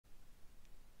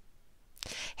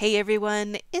Hey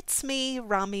everyone, it's me,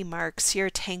 Rami Marks,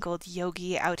 your Tangled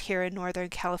Yogi out here in Northern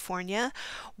California.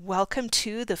 Welcome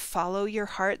to the Follow Your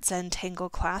Heart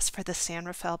Zentangle class for the San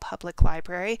Rafael Public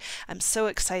Library. I'm so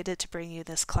excited to bring you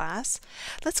this class.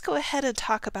 Let's go ahead and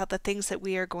talk about the things that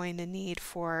we are going to need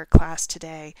for class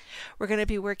today. We're going to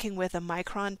be working with a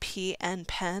Micron PN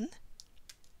pen,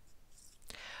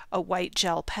 a white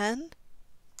gel pen,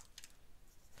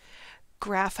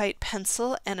 graphite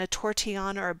pencil, and a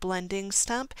tortillon or a blending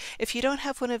stump. If you don't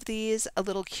have one of these, a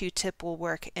little Q-tip will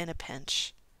work in a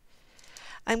pinch.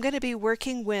 I'm going to be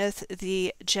working with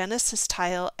the Genesis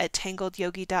tile at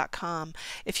tangledyogi.com.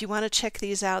 If you want to check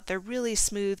these out, they're really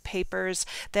smooth papers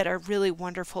that are really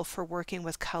wonderful for working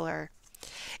with color.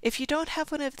 If you don't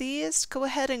have one of these, go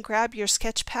ahead and grab your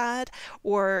sketch pad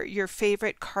or your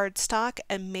favorite cardstock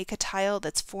and make a tile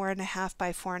that's 4.5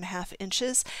 by 4.5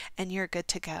 inches, and you're good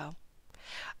to go.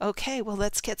 Okay, well,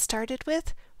 let's get started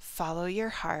with Follow Your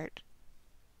Heart.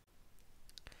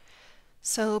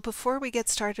 So before we get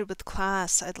started with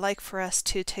class, I'd like for us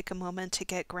to take a moment to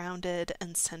get grounded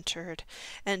and centered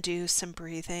and do some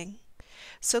breathing.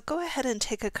 So go ahead and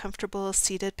take a comfortable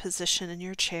seated position in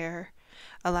your chair.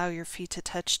 Allow your feet to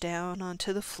touch down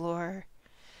onto the floor,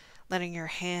 letting your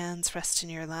hands rest in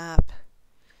your lap.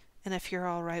 And if you're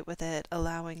all right with it,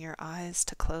 allowing your eyes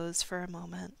to close for a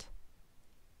moment.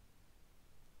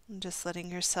 And just letting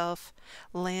yourself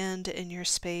land in your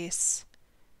space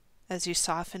as you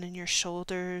soften in your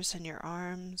shoulders and your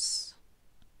arms,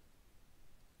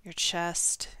 your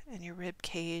chest and your rib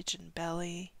cage and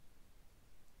belly.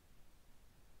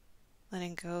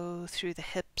 Letting go through the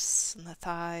hips and the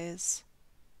thighs,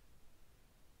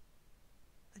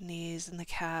 the knees and the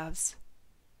calves,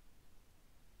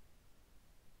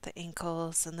 the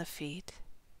ankles and the feet.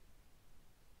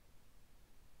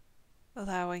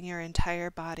 Allowing your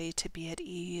entire body to be at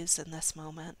ease in this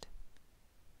moment.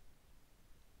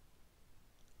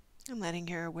 And letting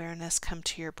your awareness come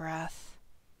to your breath.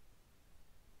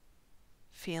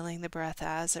 Feeling the breath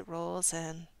as it rolls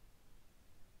in.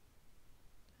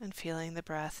 And feeling the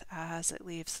breath as it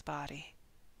leaves the body.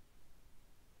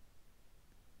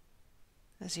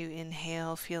 As you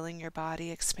inhale, feeling your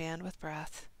body expand with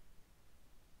breath.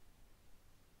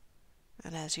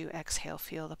 And as you exhale,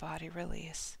 feel the body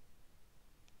release.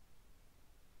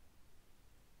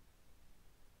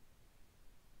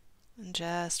 And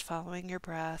just following your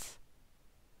breath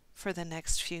for the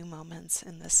next few moments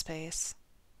in this space.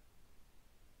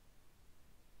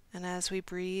 And as we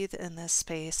breathe in this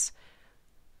space,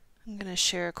 I'm going to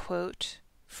share a quote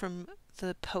from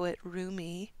the poet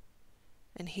Rumi,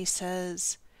 and he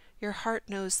says, "Your heart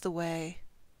knows the way,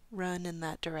 run in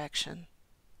that direction."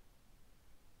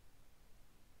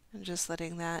 And just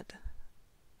letting that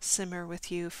simmer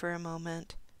with you for a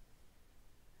moment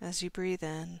as you breathe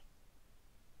in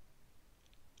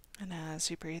and as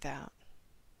you breathe out.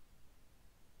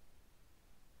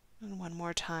 And one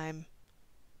more time,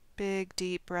 big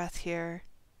deep breath here,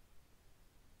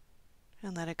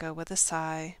 and let it go with a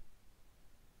sigh.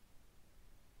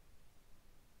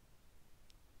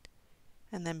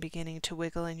 And then beginning to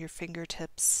wiggle in your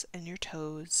fingertips and your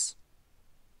toes.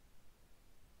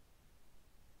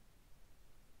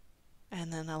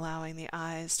 And then allowing the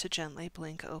eyes to gently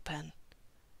blink open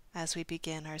as we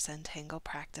begin our Zentangle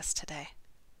practice today.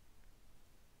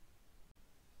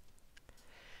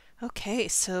 Okay,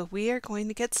 so we are going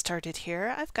to get started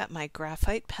here. I've got my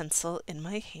graphite pencil in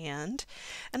my hand,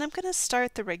 and I'm going to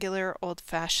start the regular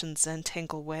old-fashioned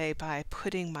Zentangle way by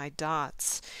putting my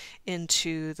dots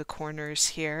into the corners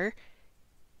here,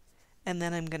 and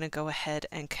then I'm going to go ahead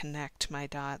and connect my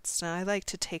dots. Now I like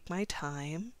to take my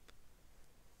time,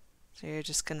 so you're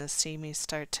just going to see me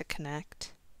start to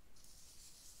connect.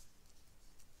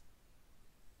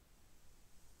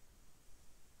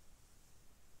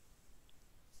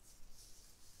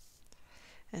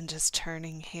 And just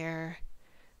turning here,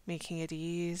 making it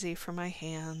easy for my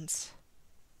hands.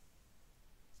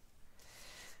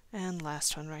 And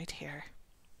last one right here.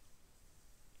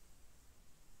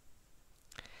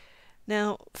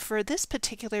 Now, for this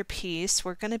particular piece,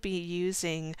 we're going to be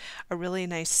using a really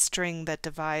nice string that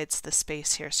divides the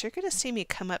space here. So you're going to see me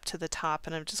come up to the top,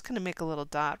 and I'm just going to make a little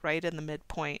dot right in the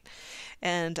midpoint.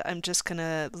 And I'm just going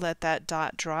to let that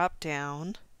dot drop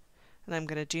down, and I'm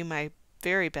going to do my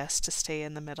very best to stay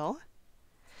in the middle.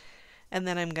 And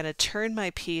then I'm going to turn my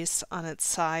piece on its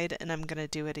side, and I'm going to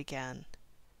do it again.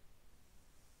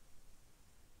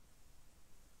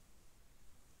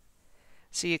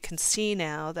 So you can see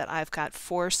now that I've got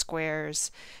 4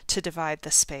 squares to divide the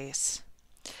space.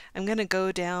 I'm going to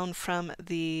go down from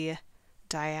the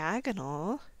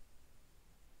diagonal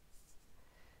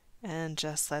and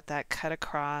just let that cut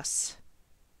across.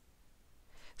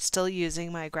 Still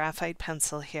using my graphite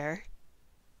pencil here.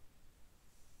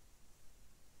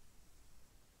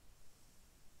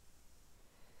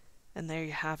 And there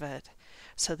you have it.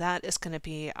 So that is going to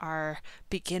be our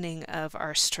beginning of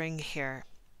our string here.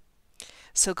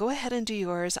 So go ahead and do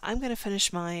yours. I'm going to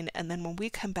finish mine, and then when we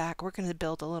come back, we're going to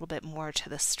build a little bit more to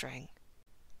this string.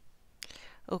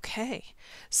 Okay,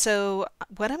 so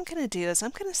what I'm going to do is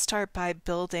I'm going to start by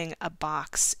building a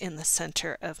box in the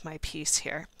center of my piece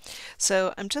here.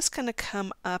 So I'm just going to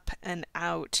come up and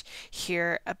out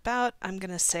here about, I'm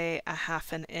going to say,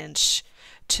 1/2 inch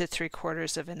to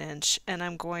 3/4 of an inch, and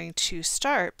I'm going to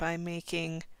start by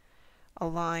making a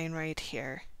line right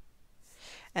here.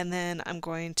 And then I'm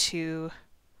going to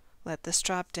let this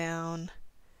drop down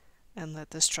and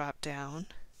let this drop down.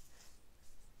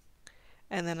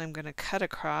 And then I'm going to cut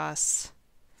across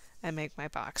and make my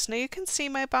box. Now you can see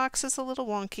my box is a little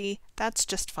wonky. That's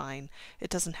just fine. It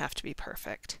doesn't have to be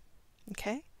perfect.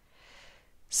 Okay?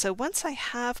 So once I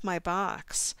have my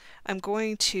box, I'm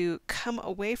going to come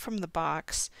away from the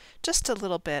box just a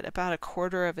little bit, about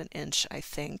 1/4 of an inch, I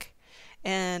think.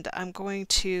 And I'm going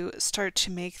to start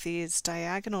to make these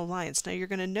diagonal lines. Now you're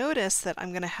going to notice that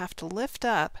I'm going to have to lift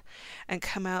up and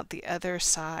come out the other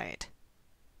side.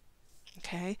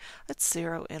 Okay, let's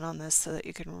zero in on this so that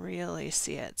you can really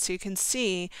see it. So you can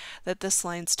see that this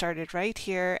line started right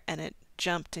here and it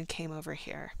jumped and came over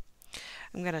here.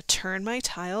 I'm going to turn my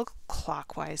tile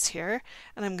clockwise here,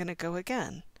 and I'm going to go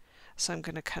again. So I'm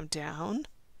going to come down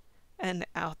and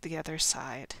out the other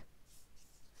side.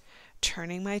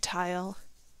 Turning my tile,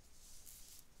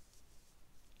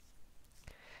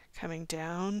 coming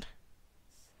down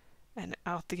and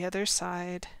out the other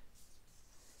side,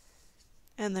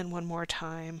 and then one more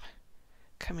time,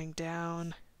 coming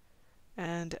down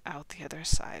and out the other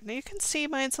side. Now you can see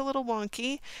mine's a little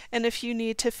wonky, and if you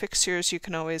need to fix yours, you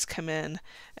can always come in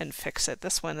and fix it.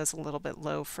 This one is a little bit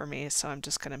low for me, so I'm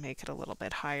just going to make it a little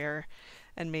bit higher,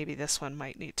 and maybe this one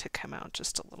might need to come out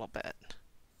just a little bit.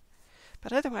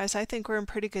 But otherwise, I think we're in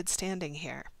pretty good standing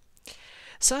here.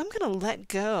 So I'm going to let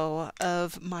go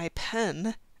of my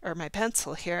pen or my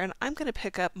pencil here, and I'm going to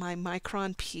pick up my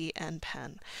Micron P-N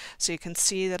pen. So you can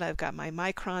see that I've got my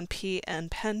Micron P-N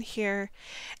pen here,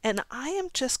 and I am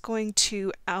just going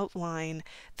to outline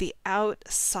the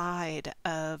outside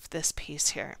of this piece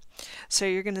here. So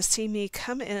you're going to see me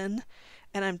come in,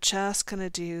 and I'm just going to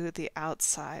do the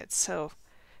outside. So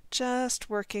just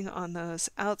working on those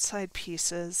outside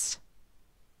pieces.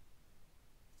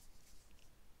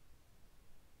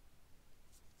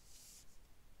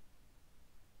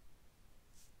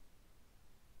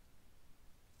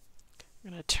 I'm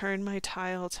going to turn my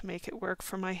tile to make it work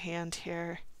for my hand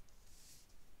here.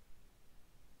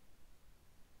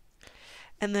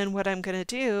 And then what I'm going to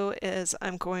do is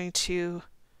I'm going to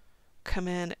come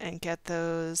in and get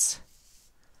those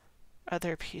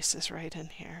other pieces right in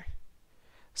here.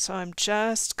 So I'm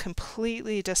just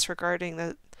completely disregarding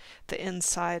the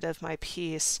inside of my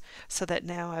piece so that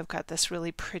now I've got this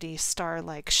really pretty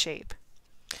star-like shape.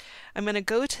 I'm going to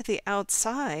go to the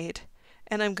outside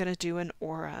and I'm going to do an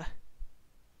aura.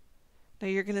 Now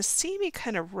you're going to see me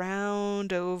kind of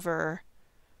round over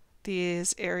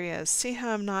these areas. See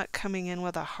how I'm not coming in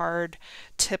with a hard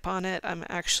tip on it? I'm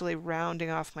actually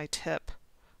rounding off my tip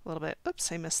a little bit.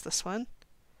 Oops, I missed this one.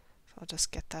 So I'll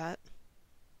just get that.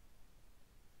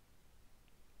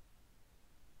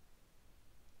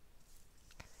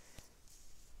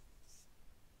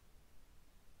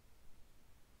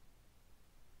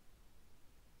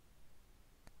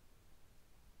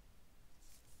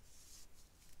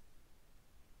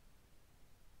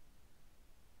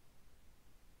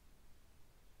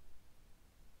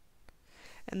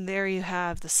 And there you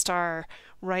have the star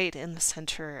right in the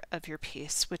center of your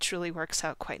piece, which really works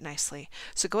out quite nicely.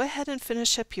 So go ahead and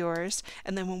finish up yours,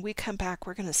 and then when we come back,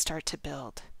 we're going to start to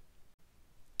build.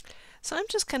 So I'm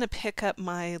just going to pick up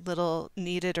my little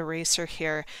kneaded eraser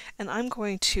here, and I'm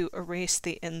going to erase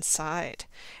the inside.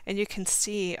 And you can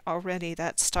see already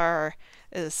that star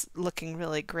is looking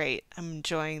really great. I'm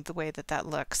enjoying the way that that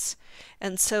looks.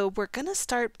 And so we're going to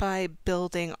start by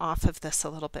building off of this a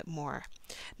little bit more.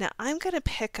 Now I'm going to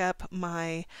pick up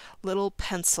my little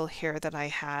pencil here that I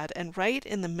had, and right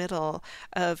in the middle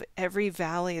of every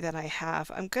valley that I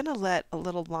have, I'm going to let a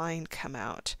little line come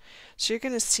out. So you're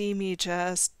going to see me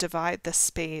just divide the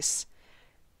space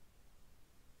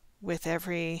with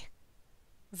every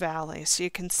valley. So you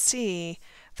can see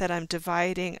that I'm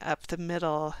dividing up the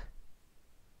middle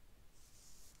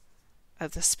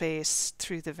of the space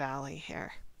through the valley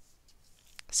here.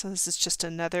 So this is just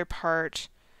another part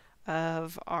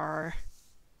of our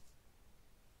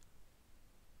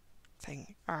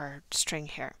our string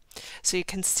here. So you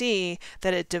can see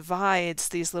that it divides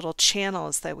these little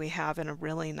channels that we have in a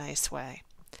really nice way.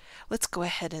 Let's go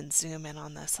ahead and zoom in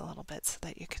on this a little bit so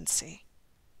that you can see.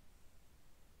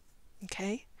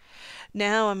 Okay,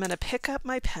 now I'm going to pick up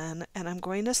my pen and I'm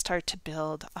going to start to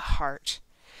build a heart.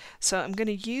 So I'm going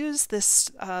to use this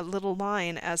little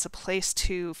line as a place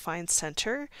to find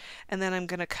center, and then I'm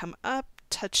going to come up,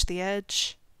 touch the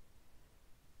edge,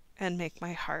 and make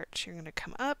my heart. You're going to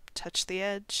come up, touch the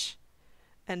edge,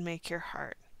 and make your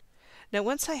heart. Now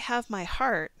once I have my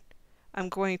heart, I'm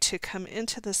going to come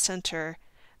into the center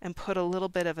and put a little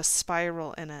bit of a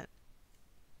spiral in it,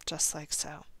 just like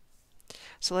so.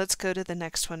 So let's go to the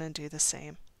next one and do the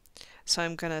same. So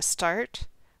I'm going to start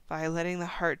by letting the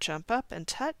heart jump up and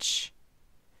touch,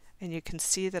 and you can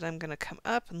see that I'm going to come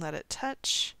up and let it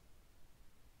touch,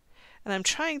 and I'm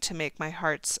trying to make my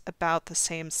hearts about the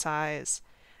same size,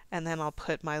 and then I'll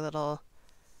put my little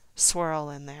swirl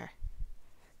in there.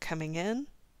 Coming in,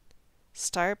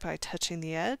 start by touching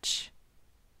the edge,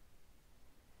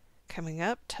 coming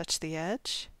up, touch the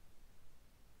edge,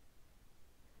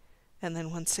 and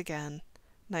then once again,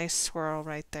 nice swirl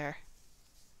right there.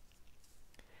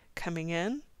 Coming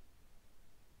in,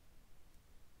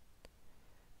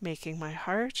 making my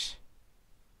heart,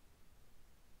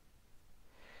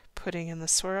 putting in the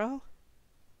swirl,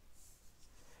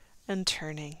 and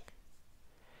turning.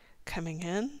 Coming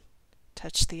in,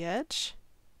 touch the edge,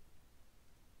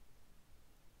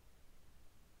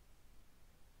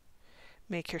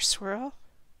 make your swirl,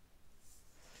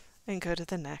 and go to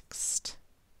the next.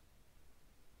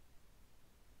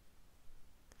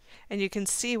 And you can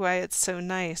see why it's so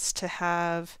nice to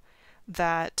have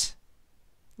that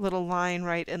little line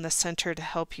right in the center to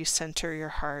help you center your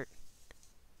heart.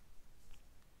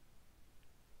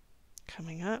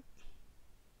 Coming up,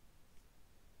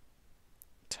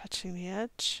 touching the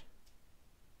edge,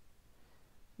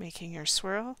 making your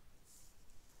swirl,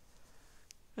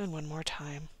 and one more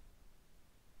time.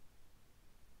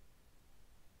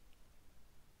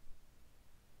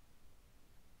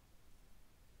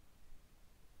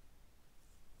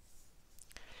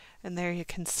 And there you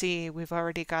can see we've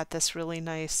already got this really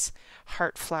nice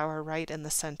heart flower right in the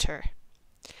center.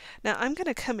 Now I'm going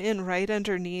to come in right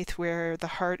underneath where the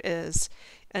heart is,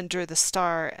 under the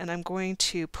star, and I'm going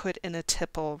to put in a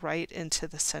tipple right into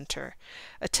the center.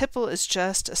 A tipple is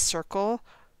just a circle.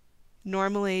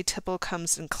 Normally tipple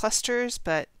comes in clusters,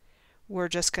 but we're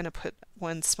just going to put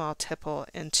one small tipple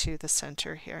into the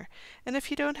center here. And if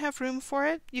you don't have room for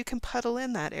it, you can puddle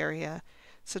in that area.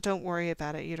 So don't worry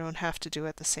about it. You don't have to do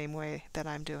it the same way that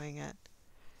I'm doing it.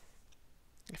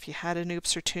 If you had an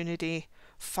Oopsortunity,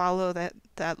 follow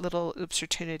that little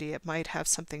Oopsortunity. It might have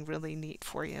something really neat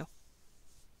for you.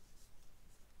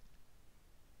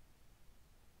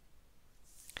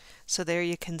 So there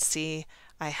you can see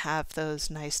I have those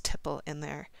nice tipple in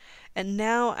there. And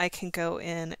now I can go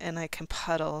in and I can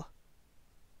puddle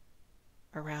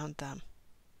around them.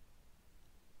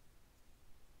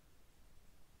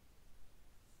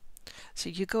 So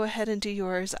you go ahead and do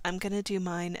yours, I'm going to do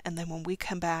mine, and then when we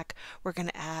come back, we're going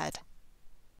to add.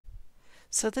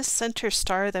 So this center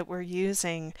star that we're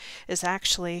using is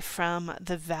actually from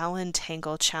the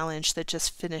Valentangle challenge that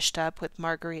just finished up with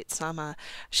Marguerite Sama.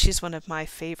 She's one of my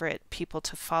favorite people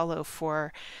to follow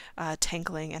for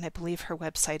tangling, and I believe her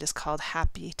website is called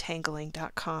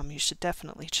happytangling.com. You should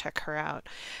definitely check her out.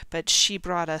 But she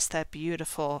brought us that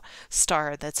beautiful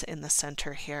star that's in the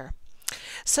center here.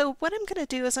 So what I'm going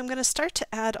to do is I'm going to start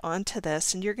to add on to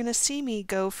this, and you're going to see me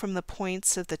go from the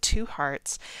points of the two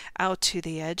hearts out to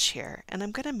the edge here, and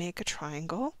I'm going to make a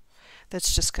triangle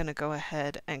that's just going to go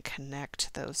ahead and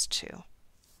connect those two.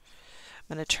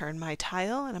 I'm going to turn my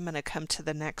tile and I'm going to come to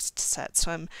the next set.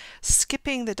 So I'm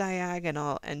skipping the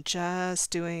diagonal and just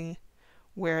doing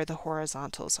where the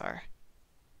horizontals are.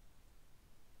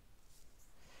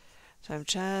 So I'm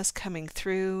just coming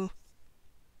through.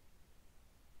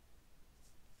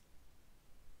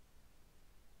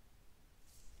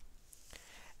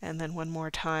 And then one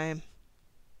more time.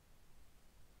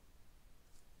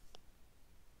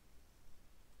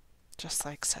 Just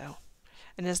like so.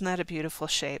 And isn't that a beautiful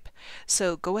shape?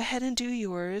 So go ahead and do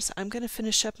yours. I'm going to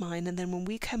finish up mine, and then when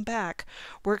we come back,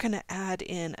 we're going to add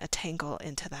in a tangle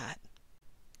into that.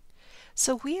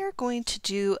 So we are going to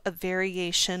do a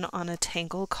variation on a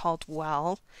tangle called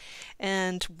well.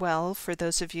 And well, for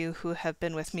those of you who have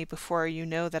been with me before, you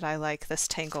know that I like this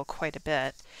tangle quite a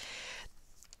bit.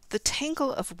 The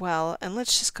tangle of well, and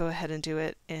let's just go ahead and do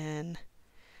it in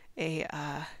a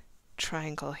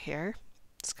triangle here.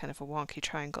 It's kind of a wonky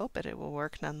triangle, but it will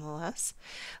work nonetheless.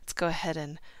 Let's go ahead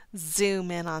and zoom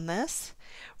in on this.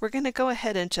 We're going to go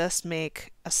ahead and just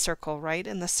make a circle right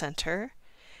in the center,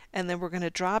 and then we're going to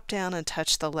drop down and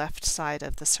touch the left side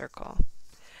of the circle.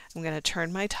 I'm going to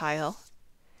turn my tile,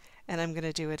 and I'm going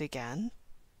to do it again.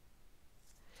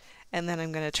 And then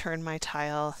I'm going to turn my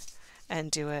tile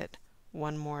and do it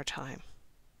one more time.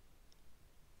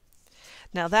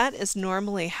 Now that is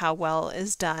normally how well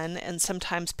is done, and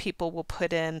sometimes people will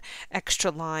put in extra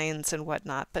lines and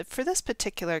whatnot, but for this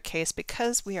particular case,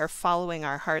 because we are following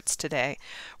our hearts today,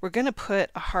 we're going to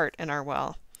put a heart in our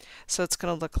well. So it's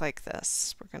going to look like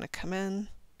this. We're going to come in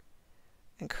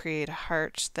and create a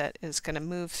heart that is going to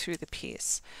move through the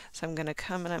piece. So I'm going to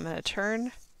come and I'm going to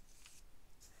turn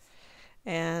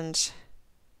and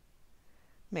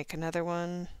make another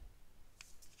one,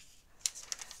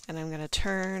 and I'm going to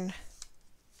turn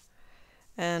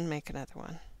and make another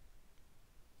one.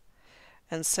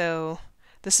 And so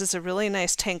this is a really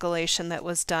nice tangulation that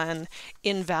was done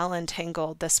in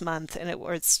Valentangled this month, and it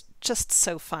was just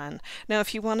so fun. Now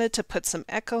if you wanted to put some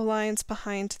echo lines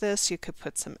behind this, you could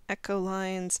put some echo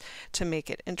lines to make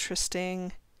it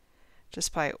interesting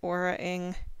just by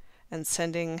auraing and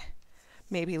sending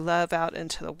maybe love out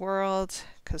into the world,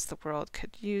 because the world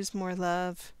could use more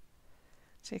love.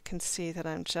 So you can see that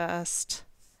I'm just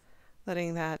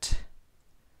letting that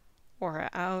aura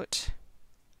out.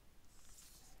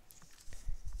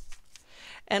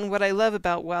 And what I love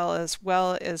about well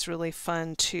is really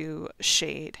fun to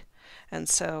shade. And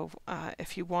so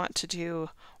if you want to do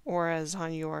auras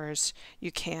on yours,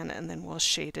 you can, and then we'll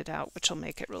shade it out, which will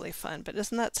make it really fun. But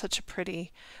isn't that such a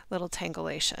pretty little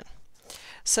tangulation?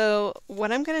 So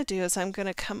what I'm going to do is I'm going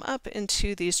to come up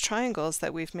into these triangles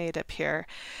that we've made up here,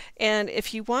 and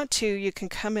if you want to, you can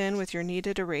come in with your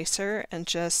kneaded eraser and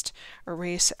just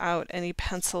erase out any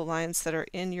pencil lines that are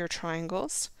in your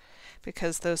triangles,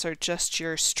 because those are just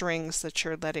your strings that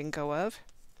you're letting go of.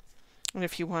 And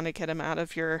if you want to get them out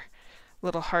of your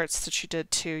little hearts that you did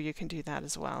too, you can do that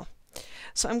as well.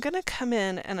 So I'm going to come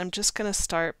in and I'm just going to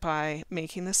start by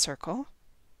making the circle.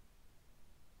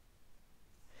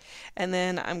 And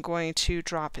then I'm going to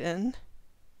drop in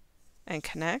and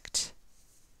connect.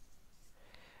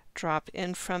 Drop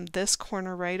in from this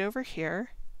corner right over here.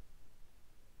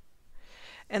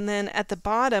 And then at the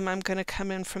bottom, I'm going to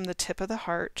come in from the tip of the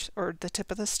heart, or the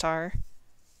tip of the star.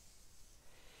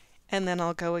 And then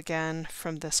I'll go again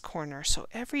from this corner. So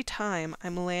every time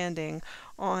I'm landing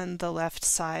on the left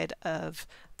side of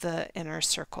the inner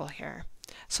circle here.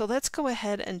 So let's go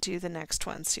ahead and do the next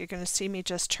one. So you're going to see me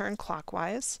just turn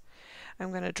clockwise. I'm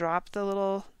going to drop the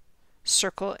little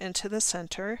circle into the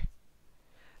center,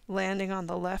 landing on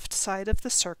the left side of the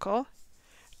circle,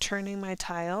 turning my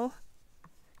tile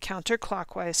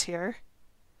counterclockwise here,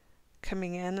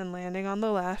 coming in and landing on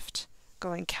the left,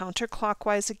 going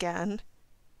counterclockwise again,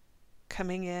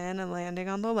 coming in and landing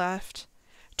on the left,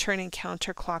 turning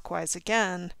counterclockwise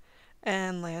again,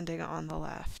 and landing on the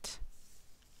left.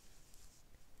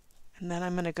 And then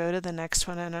I'm going to go to the next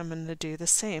one and I'm going to do the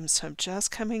same. So I'm just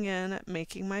coming in,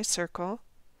 making my circle,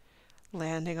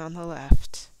 landing on the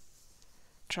left,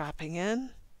 dropping in,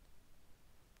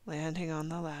 landing on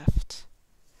the left,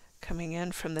 coming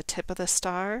in from the tip of the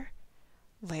star,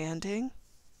 landing,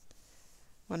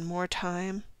 one more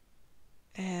time,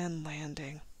 and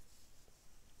landing.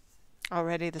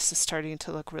 Already this is starting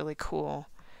to look really cool.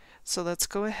 So let's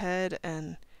go ahead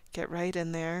and get right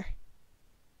in there.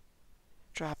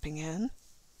 Dropping in,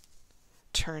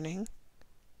 turning,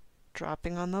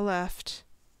 dropping on the left,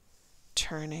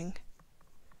 turning,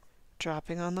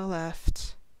 dropping on the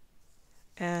left,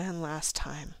 and last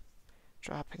time,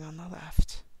 dropping on the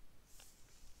left.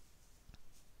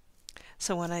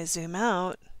 So when I zoom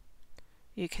out,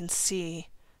 you can see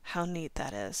how neat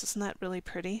that is. Isn't that really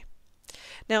pretty?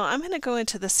 Now I'm going to go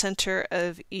into the center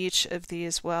of each of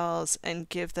these wells and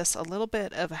give this a little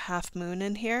bit of a half moon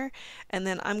in here, and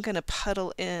then I'm going to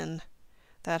puddle in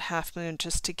that half moon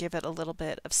just to give it a little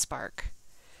bit of spark.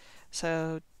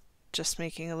 So just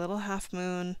making a little half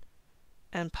moon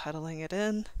and puddling it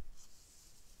in,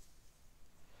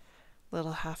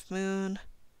 little half moon,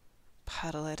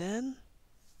 puddle it in,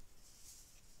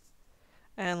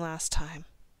 and last time.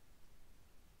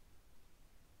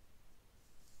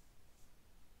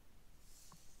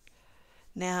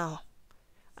 Now,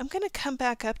 I'm going to come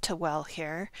back up to well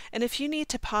here, and if you need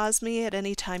to pause me at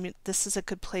any time, this is a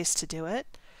good place to do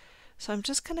it. So I'm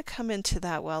just going to come into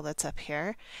that well that's up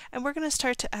here, and we're going to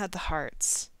start to add the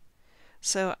hearts.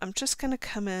 So I'm just going to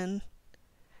come in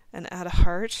and add a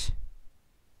heart.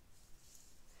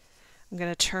 I'm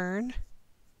going to turn,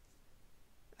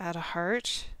 add a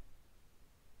heart,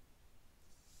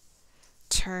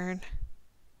 turn,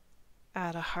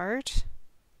 add a heart,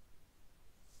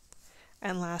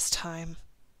 and last time.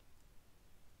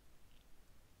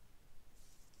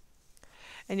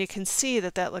 And you can see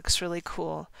that that looks really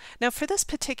cool. Now for this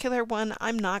particular one,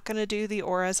 I'm not going to do the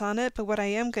auras on it, but what I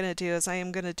am going to do is I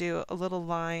am going to do a little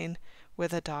line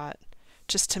with a dot,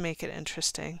 just to make it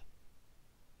interesting.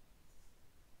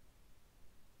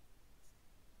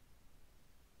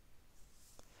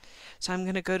 So I'm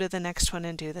going to go to the next one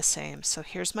and do the same. So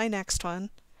here's my next one.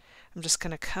 I'm just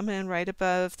going to come in right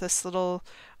above this little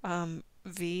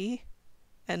V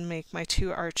and make my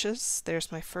 2 arches.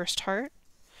 There's my first heart.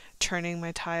 Turning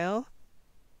my tile.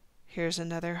 Here's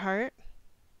another heart.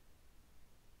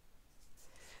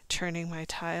 Turning my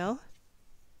tile.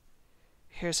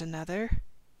 Here's another.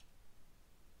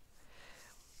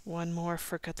 One more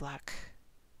for good luck.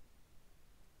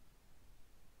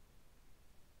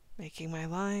 Making my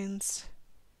lines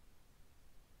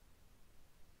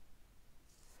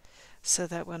so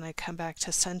that when I come back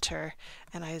to center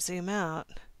and I zoom out,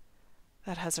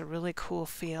 that has a really cool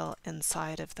feel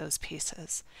inside of those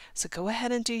pieces. So go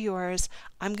ahead and do yours.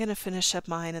 I'm going to finish up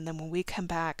mine, and then when we come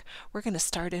back, we're going to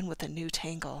start in with a new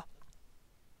tangle.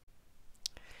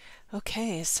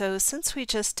 Okay, so since we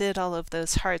just did all of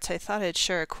those hearts, I thought I'd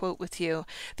share a quote with you.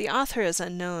 The author is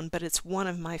unknown, but it's one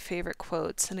of my favorite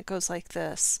quotes, and it goes like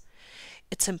this.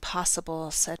 "It's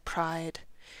impossible," said pride.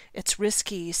 "It's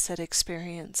risky," said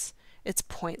experience. "It's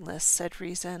pointless," said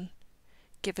reason.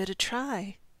 "Give it a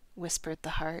try," whispered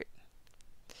the heart.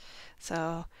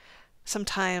 So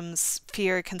sometimes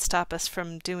fear can stop us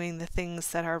from doing the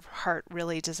things that our heart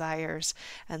really desires,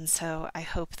 and so I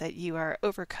hope that you are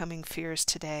overcoming fears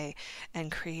today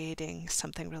and creating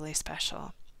something really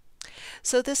special.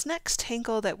 So this next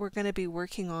tangle that we're going to be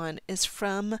working on is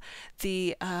from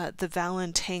the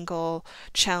Valentangle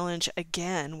challenge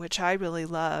again, which I really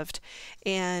loved.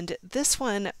 And this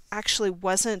one actually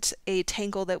wasn't a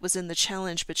tangle that was in the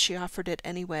challenge, but she offered it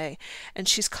anyway. And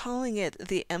she's calling it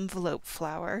the envelope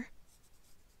flower.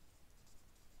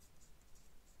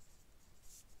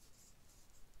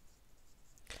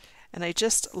 And I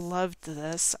just loved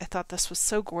this. I thought this was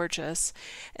so gorgeous.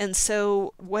 And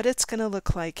so what it's going to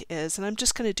look like is, and I'm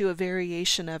just going to do a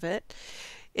variation of it,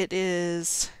 it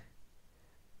is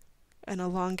an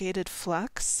elongated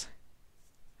flux,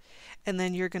 and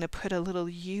then you're going to put a little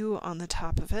U on the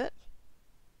top of it.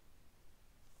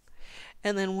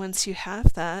 And then once you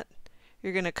have that,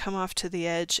 you're going to come off to the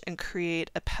edge and create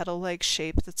a petal-like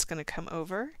shape that's going to come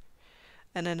over,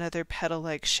 and another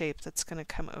petal-like shape that's going to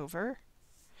come over.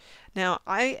 Now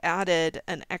I added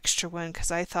an extra one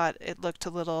because I thought it looked a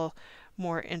little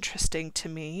more interesting to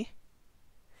me.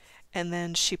 And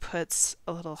then she puts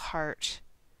a little heart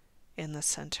in the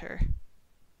center.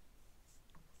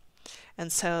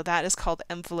 And so that is called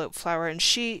envelope flower, and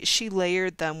she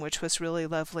layered them, which was really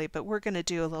lovely, but we're going to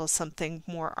do a little something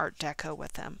more Art Deco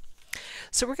with them.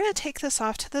 So we're going to take this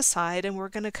off to the side, and we're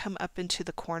going to come up into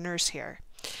the corners here.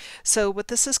 So what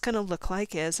this is going to look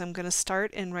like is I'm going to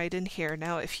start in right in here.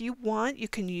 Now if you want, you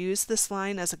can use this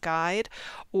line as a guide,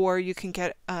 or you can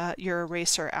get your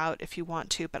eraser out if you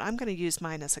want to, but I'm going to use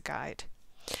mine as a guide.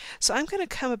 So I'm going to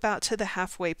come about to the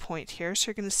halfway point here. So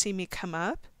you're going to see me come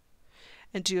up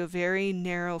and do a very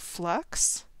narrow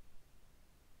flux.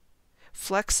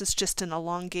 Flux is just an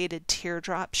elongated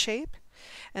teardrop shape,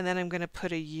 and then I'm going to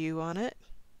put a U on it.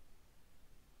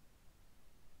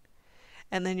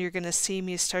 And then you're going to see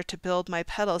me start to build my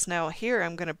petals. Now here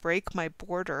I'm going to break my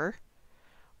border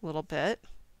a little bit.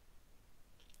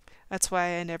 That's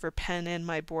why I never pen in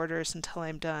my borders until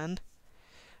I'm done.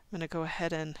 I'm going to go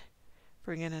ahead and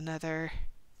bring in another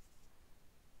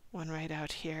one right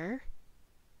out here.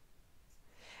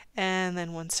 And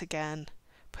then once again,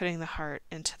 putting the heart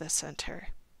into the center.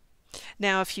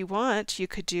 Now if you want, you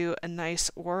could do a nice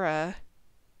aura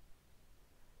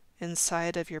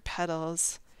inside of your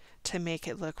petals to make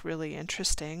it look really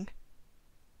interesting.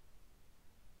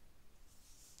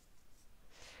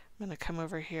 I'm going to come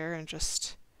over here and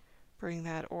just bring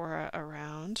that aura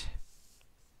around.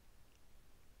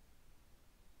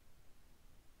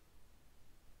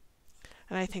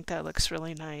 And I think that looks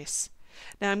really nice.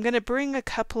 Now I'm going to bring a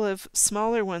couple of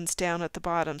smaller ones down at the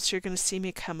bottom. So you're going to see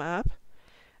me come up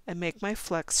and make my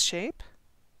flux shape.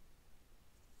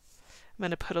 I'm going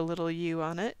to put a little U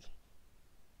on it.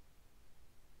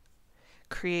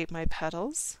 Create my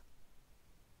petals.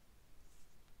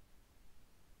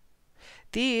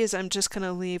 These I'm just going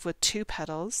to leave with 2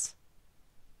 petals.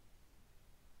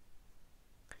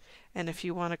 And if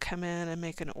you want to come in and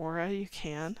make an aura, you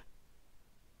can.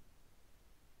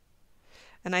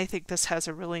 And I think this has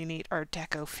a really neat Art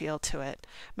Deco feel to it.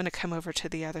 I'm going to come over to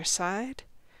the other side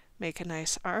Make a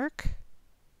nice arc.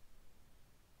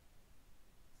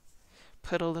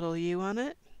 Put a little U on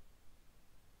it.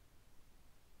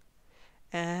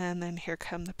 And then here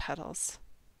come the petals.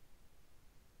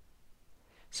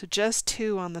 So just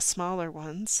 2 on the smaller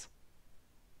ones.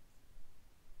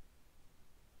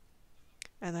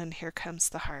 And then here comes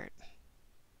the heart.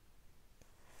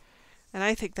 And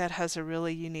I think that has a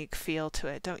really unique feel to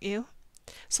it, don't you?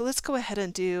 So let's go ahead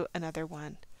and do another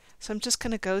one. So I'm just going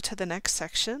to go to the next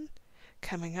section,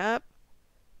 coming up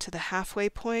to the halfway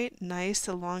point, nice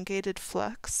elongated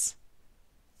flux.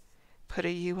 Put a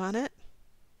U on it.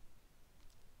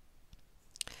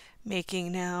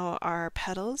 Making now our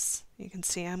petals. You can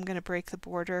see I'm going to break the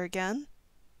border again.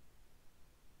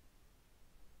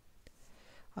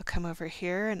 I'll come over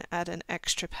here and add an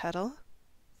extra petal.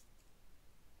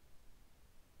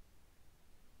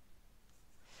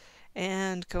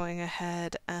 And going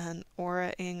ahead and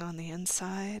aura-ing on the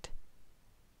inside.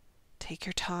 Take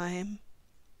your time.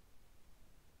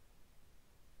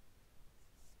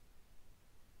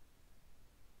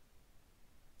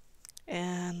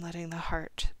 And letting the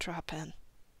heart drop in.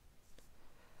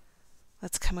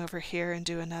 Let's come over here and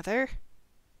do another.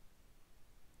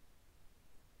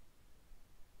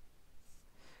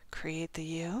 Create the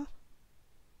U.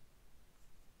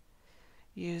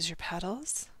 Use your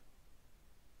petals.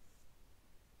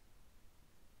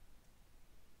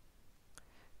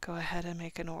 Go ahead and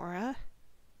make an aura.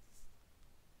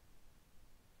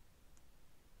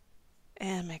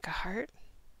 And make a heart.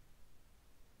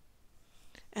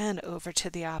 And over to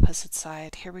the opposite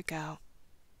side. Here we go.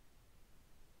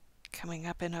 Coming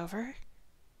up and over.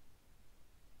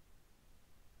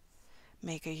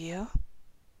 Make a U.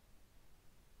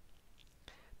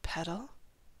 Petal.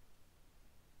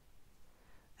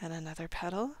 And another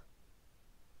petal.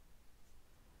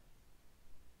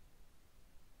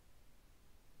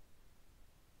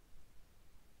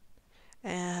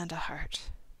 And a heart.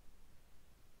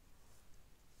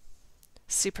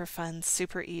 Super fun,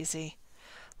 super easy.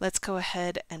 Let's go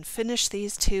ahead and finish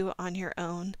these 2 on your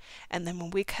own, and then when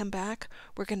we come back,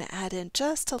 we're going to add in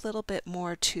just a little bit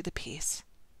more to the piece.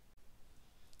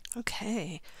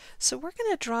 Okay, so we're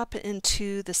going to drop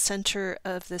into the center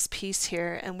of this piece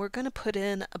here, and we're going to put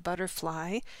in a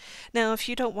butterfly. Now, if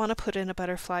you don't want to put in a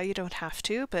butterfly, you don't have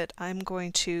to, but I'm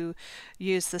going to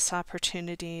use this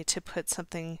opportunity to put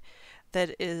something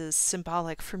that is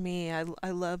symbolic for me. I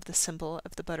love the symbol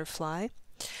of the butterfly.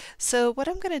 So what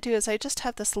I'm going to do is I just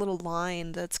have this little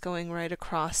line that's going right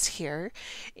across here,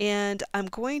 and I'm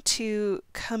going to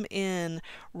come in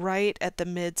right at the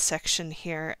midsection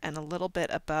here and a little bit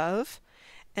above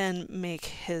and make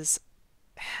his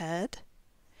head.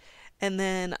 And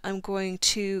then I'm going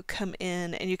to come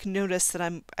in, and you can notice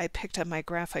that I picked up my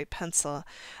graphite pencil.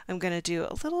 I'm going to do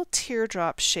a little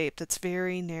teardrop shape that's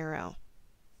very narrow.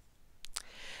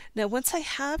 Now once I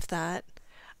have that,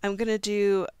 I'm going to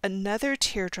do another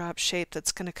teardrop shape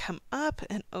that's going to come up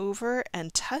and over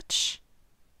and touch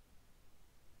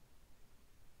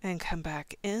and come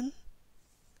back in.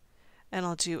 And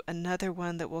I'll do another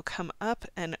one that will come up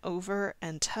and over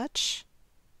and touch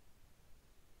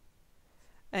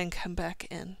and come back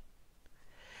in.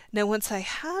 Now once I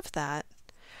have that,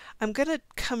 I'm going to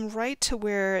come right to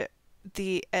where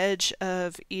the edge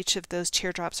of each of those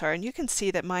teardrops are, and you can see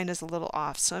that mine is a little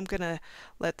off, so I'm going to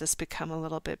let this become a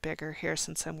little bit bigger here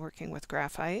since I'm working with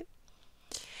graphite.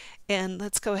 And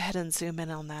let's go ahead and zoom in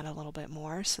on that a little bit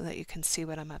more so that you can see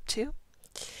what I'm up to.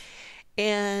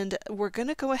 And we're going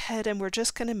to go ahead and we're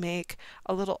just going to make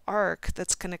a little arc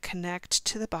that's going to connect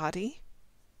to the body,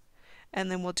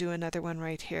 and then we'll do another one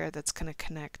right here that's going to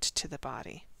connect to the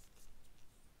body.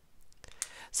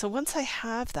 So once I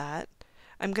have that,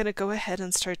 I'm going to go ahead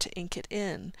and start to ink it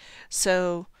in.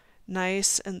 So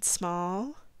nice and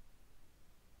small,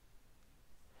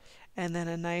 and then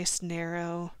a nice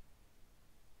narrow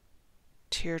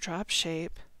teardrop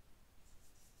shape.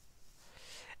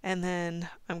 And then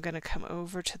I'm going to come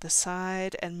over to the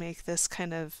side and make this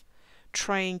kind of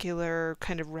triangular,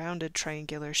 kind of rounded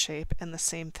triangular shape, and the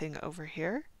same thing over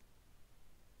here.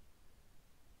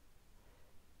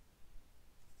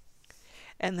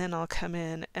 And then I'll come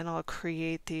in and I'll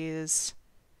create these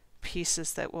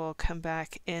pieces that will come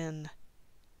back in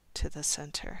to the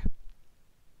center.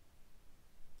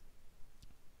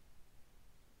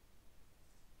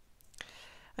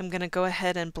 I'm going to go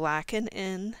ahead and blacken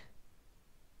in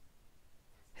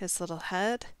his little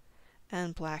head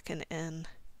and blacken in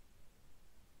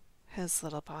his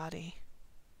little body.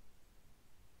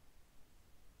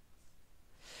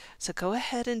 So go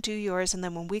ahead and do yours, and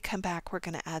then when we come back, we're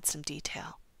going to add some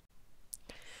detail.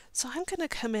 So I'm going to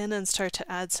come in and start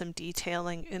to add some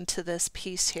detailing into this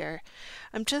piece here.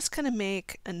 I'm just going to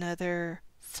make another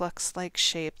flux-like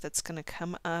shape that's going to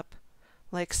come up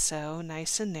like so,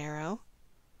 nice and narrow.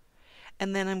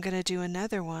 And then I'm going to do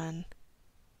another one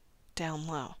down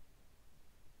low.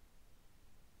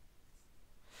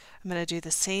 I'm going to do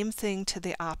the same thing to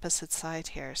the opposite side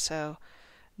here. So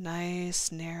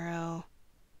nice, narrow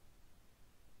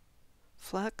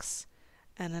flux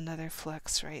and another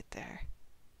flux right there.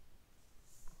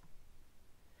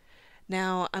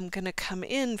 Now I'm going to come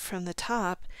in from the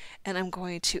top and I'm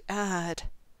going to add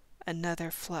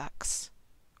another flux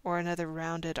or another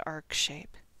rounded arc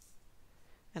shape.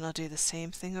 And I'll do the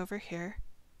same thing over here.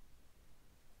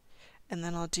 And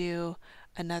then I'll do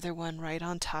another one right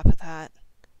on top of that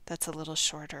that's a little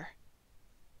shorter.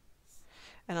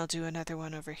 And I'll do another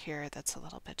one over here that's a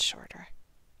little bit shorter.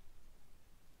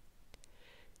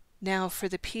 Now for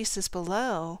the pieces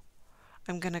below,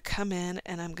 I'm going to come in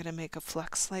and I'm going to make a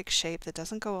flux-like shape that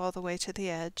doesn't go all the way to the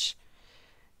edge.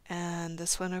 And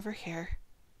this one over here.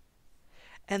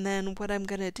 And then what I'm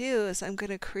going to do is I'm going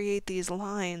to create these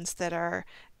lines that are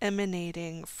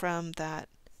emanating from that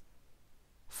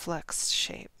flux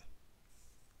shape.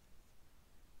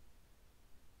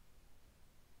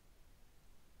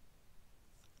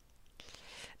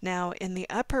 Now in the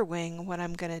upper wing, what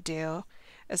I'm going to do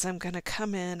is I'm going to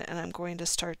come in and I'm going to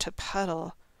start to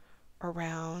puddle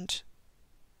around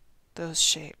those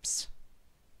shapes.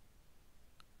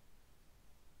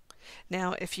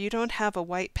 Now if you don't have a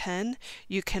white pen,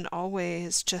 you can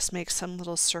always just make some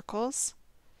little circles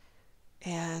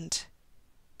and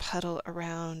puddle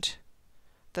around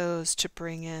those to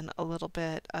bring in a little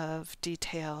bit of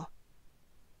detail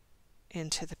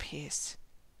into the piece.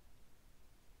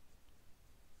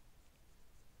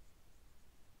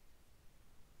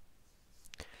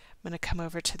 I'm going to come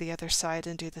over to the other side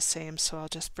and do the same, so I'll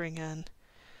just bring in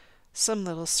some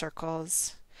little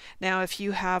circles. Now if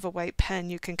you have a white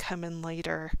pen, you can come in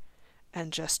later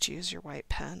and just use your white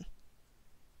pen.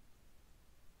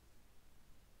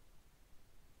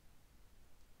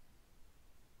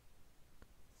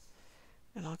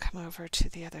 And I'll come over to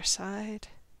the other side.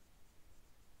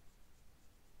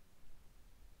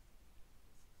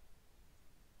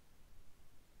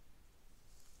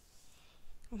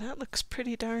 And that looks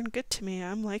pretty darn good to me.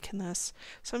 I'm liking this.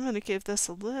 So I'm going to give this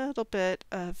a little bit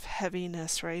of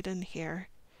heaviness right in here,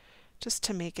 just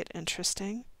to make it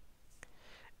interesting.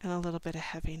 And a little bit of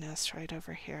heaviness right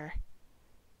over here.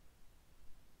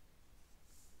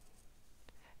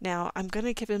 Now I'm going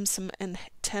to give him some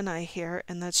antennae here,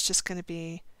 and that's just going to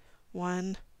be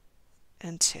 1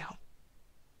 and 2.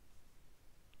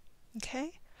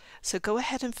 Okay, so go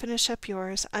ahead and finish up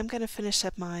yours. I'm going to finish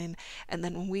up mine, and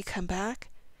then when we come back,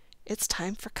 it's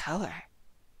time for color.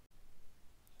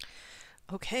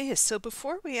 Okay, so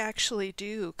before we actually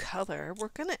do color, we're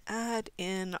going to add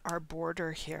in our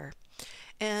border here.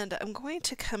 And I'm going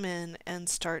to come in and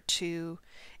start to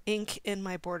ink in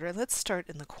my border. Let's start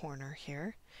in the corner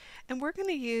here. And we're going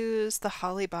to use the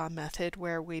Holly-Baugh method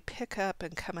where we pick up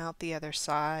and come out the other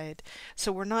side.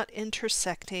 So we're not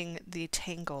intersecting the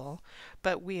tangle,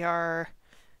 but we are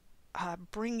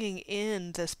bringing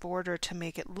in this border to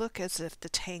make it look as if the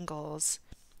tangles,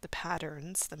 the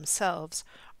patterns themselves,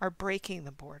 are breaking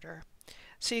the border.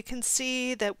 So you can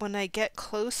see that when I get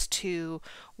close to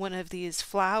one of these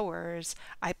flowers,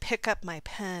 I pick up my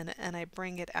pen and I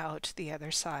bring it out the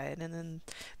other side. And in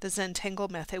the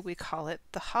Zentangle method, we call it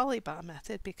the Holly-Baugh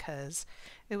method because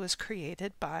it was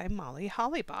created by Molly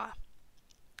Holly-Baugh.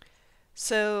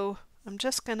 So I'm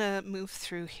just going to move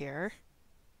through here.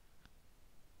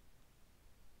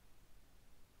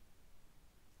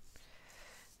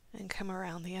 And come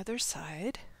around the other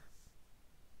side.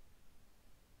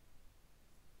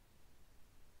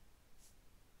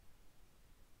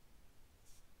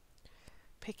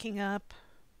 Picking up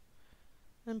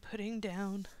and putting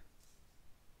down.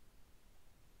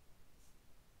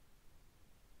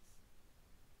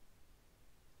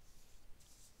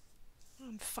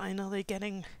 I'm finally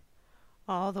getting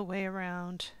all the way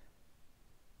around.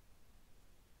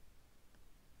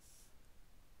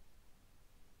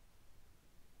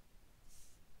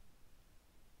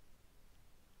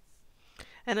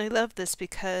 And I love this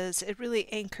because it really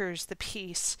anchors the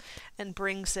piece and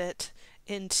brings it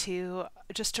into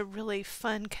just a really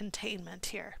fun containment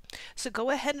here. So go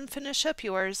ahead and finish up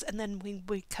yours, and then when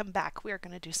we come back, we are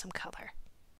going to do some color.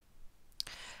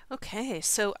 Okay,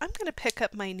 so I'm going to pick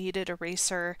up my kneaded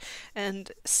eraser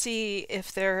and see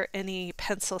if there are any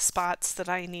pencil spots that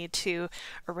I need to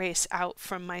erase out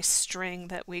from my string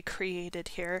that we created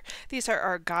here. These are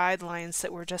our guidelines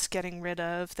that we're just getting rid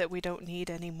of, that we don't need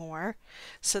anymore,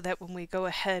 so that when we go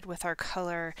ahead with our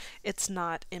color, it's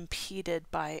not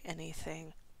impeded by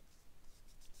anything.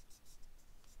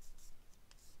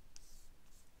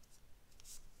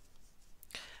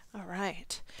 All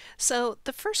right, so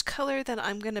the first color that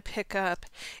I'm going to pick up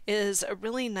is a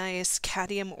really nice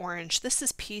cadmium orange. This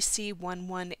is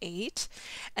PC118,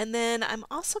 and then I'm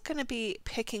also going to be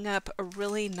picking up a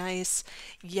really nice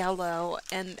yellow,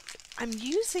 and I'm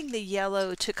using the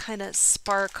yellow to kind of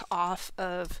spark off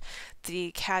of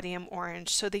the cadmium orange.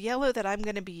 So the yellow that I'm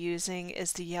going to be using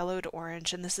is the yellowed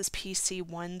orange, and this is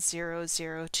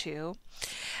PC1002.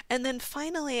 And then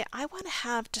finally, I want to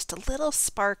have just a little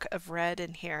spark of red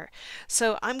in here.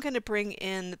 So I'm going to bring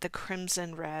in the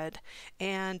crimson red,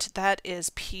 and that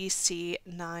is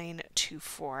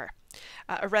PC924, or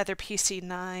rather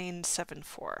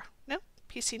PC974. No,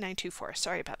 PC924,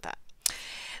 sorry about that.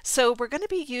 So we're going to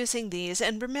be using these,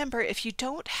 and remember, if you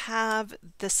don't have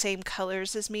the same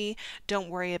colors as me, don't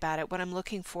worry about it. What I'm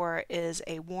looking for is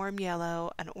a warm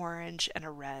yellow, an orange, and a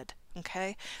red.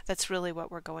 Okay, that's really what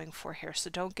we're going for here. So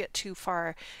don't get too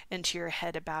far into your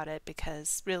head about it,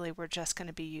 because really we're just going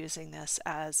to be using this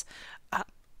as a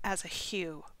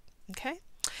hue. Okay.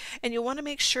 And you'll want to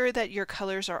make sure that your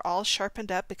colors are all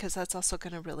sharpened up, because that's also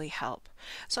going to really help.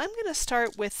 So I'm going to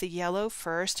start with the yellow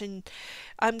first, and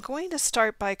I'm going to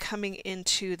start by coming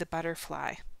into the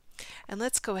butterfly. And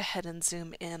let's go ahead and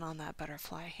zoom in on that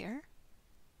butterfly here.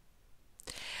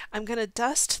 I'm going to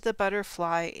dust the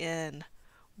butterfly in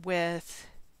with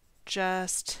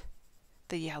just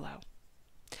the yellow.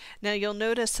 Now you'll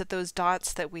notice that those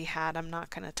dots that we had, I'm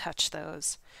not going to touch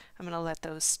those. I'm going to let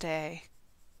those stay.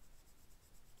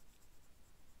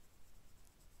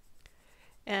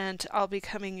 And I'll be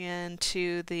coming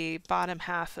into the bottom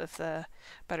half of the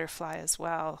butterfly as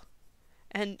well.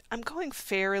 And I'm going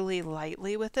fairly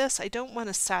lightly with this. I don't want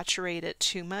to saturate it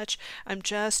too much. I'm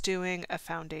just doing a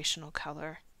foundational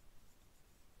color.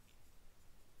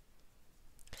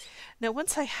 Now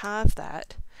once I have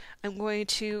that, I'm going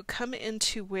to come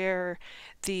into where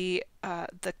the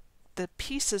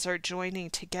pieces are joining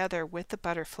together with the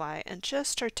butterfly, and just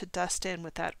start to dust in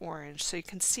with that orange. So you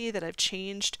can see that I've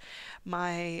changed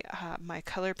my my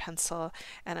color pencil,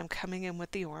 and I'm coming in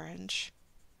with the orange.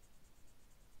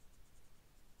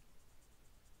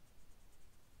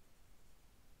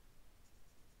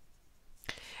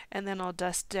 And then I'll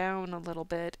dust down a little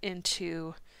bit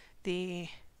into the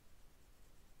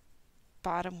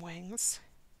bottom wings,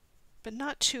 but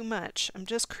not too much. I'm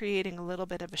just creating a little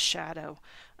bit of a shadow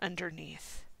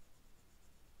underneath.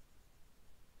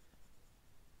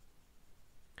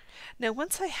 Now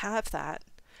once I have that,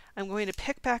 I'm going to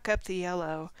pick back up the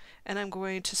yellow, and I'm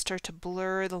going to start to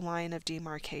blur the line of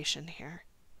demarcation here.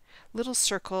 Little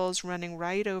circles running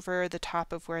right over the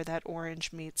top of where that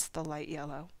orange meets the light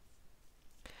yellow.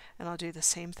 And I'll do the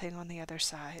same thing on the other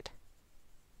side.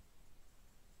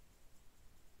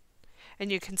 And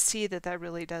you can see that that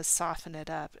really does soften it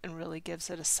up and really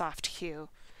gives it a soft hue.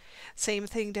 Same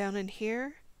thing down in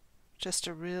here, just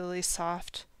a really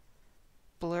soft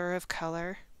blur of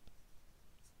color.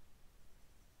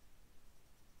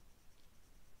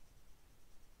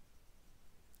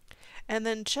 And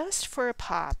then just for a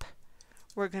pop,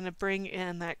 we're going to bring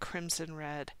in that crimson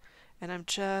red, and I'm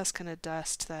just going to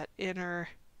dust that inner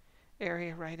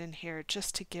area right in here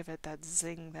just to give it that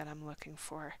zing that I'm looking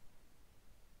for.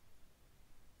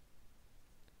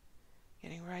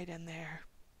 Getting right in there.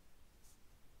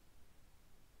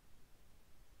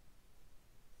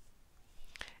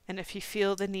 And if you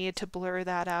feel the need to blur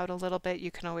that out a little bit,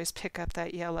 you can always pick up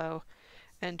that yellow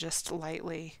and just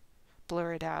lightly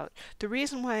blur it out. The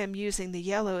reason why I'm using the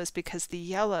yellow is because the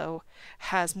yellow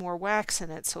has more wax in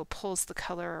it, so it pulls the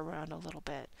color around a little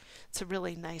bit. It's a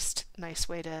really nice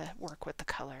way to work with the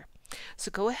color. So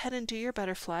go ahead and do your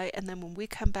butterfly, and then when we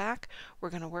come back,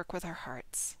 we're going to work with our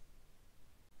hearts.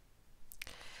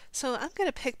 So I'm going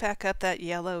to pick back up that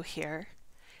yellow here,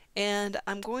 and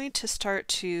I'm going to start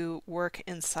to work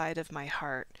inside of my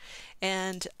heart.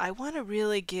 And I want to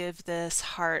really give this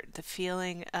heart the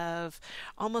feeling of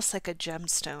almost like a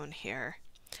gemstone here,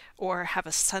 or have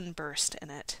a sunburst in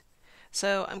it.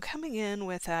 So I'm coming in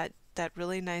with that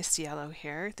really nice yellow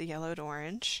here, the yellowed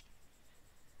orange.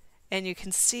 And you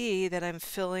can see that I'm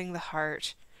filling the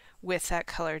heart with that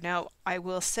color. Now I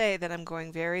will say that I'm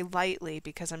going very lightly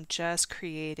because I'm just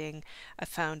creating a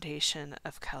foundation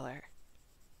of color.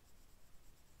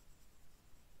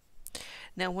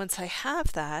 Now once I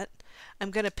have that,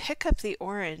 I'm going to pick up the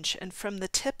orange, and from the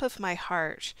tip of my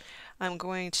heart I'm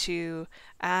going to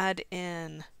add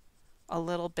in a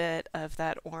little bit of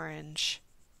that orange.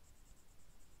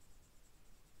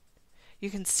 You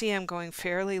can see I'm going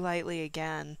fairly lightly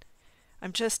again.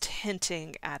 I'm just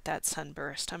hinting at that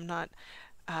sunburst. I'm not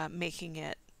making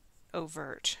it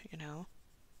overt, you know.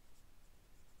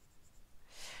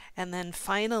 And then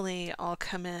finally I'll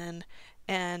come in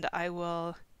and I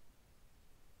will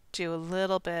do a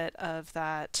little bit of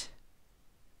that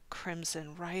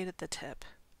crimson right at the tip.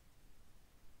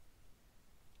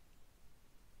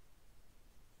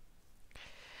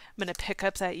 I'm going to pick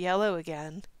up that yellow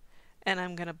again, and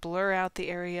I'm going to blur out the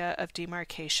area of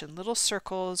demarcation, little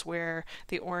circles where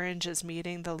the orange is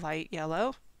meeting the light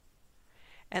yellow.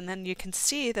 And then you can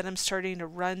see that I'm starting to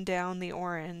run down the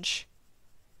orange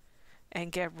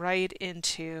and get right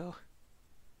into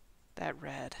that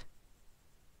red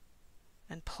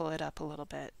and pull it up a little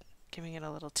bit, giving it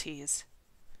a little tease.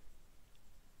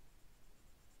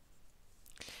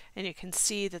 And you can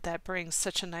see that that brings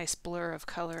such a nice blur of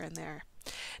color in there.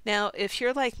 Now, if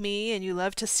you're like me and you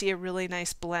love to see a really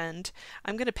nice blend,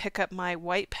 I'm going to pick up my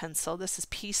white pencil. This is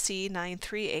PC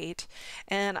 938,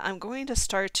 and I'm going to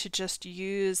start to just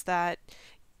use that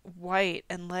white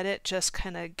and let it just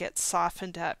kind of get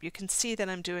softened up. You can see that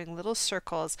I'm doing little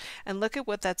circles, and look at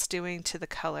what that's doing to the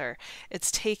color.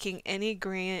 It's taking any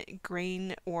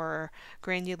grain or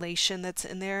granulation that's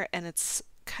in there, and it's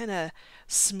kind of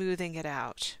smoothing it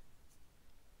out.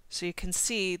 So you can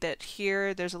see that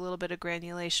here there's a little bit of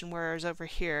granulation, whereas over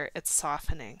here it's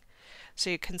softening. So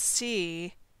you can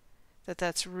see that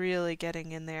that's really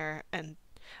getting in there, and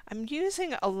I'm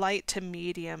using a light to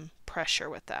medium pressure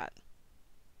with that.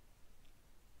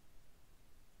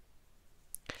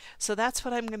 So that's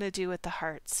what I'm going to do with the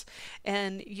hearts.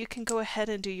 And you can go ahead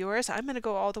and do yours. I'm going to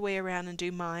go all the way around and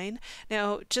do mine.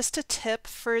 Now, just a tip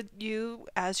for you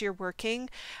as you're working,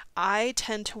 I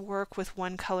tend to work with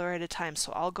one color at a time.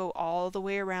 So I'll go all the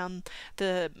way around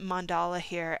the mandala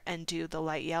here and do the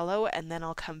light yellow, and then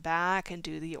I'll come back and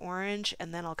do the orange,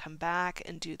 and then I'll come back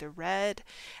and do the red,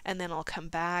 and then I'll come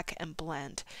back and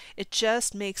blend. It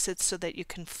just makes it so that you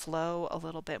can flow a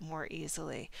little bit more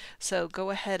easily. So go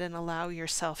ahead and allow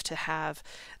yourself to have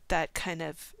that kind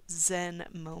of Zen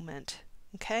moment.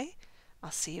 Okay? I'll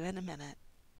see you in a minute.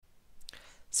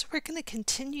 So we're going to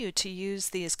continue to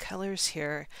use these colors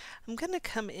here. I'm going to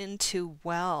come into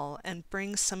Well and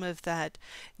bring some of that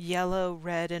yellow,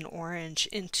 red, and orange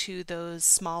into those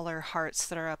smaller hearts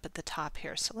that are up at the top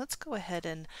here. So let's go ahead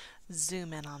and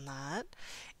zoom in on that.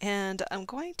 And I'm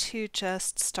going to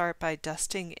just start by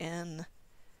dusting in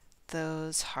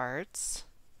those hearts.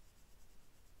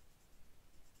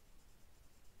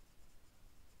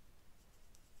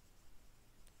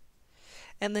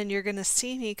 And then you're going to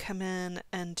see me come in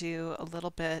and do a little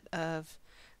bit of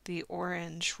the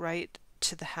orange right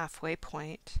to the halfway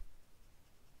point.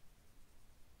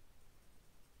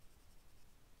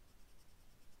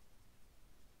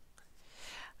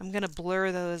 I'm going to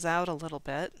blur those out a little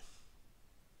bit.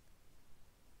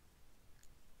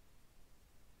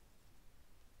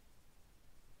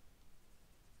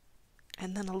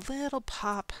 And then a little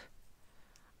pop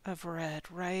of red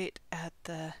right at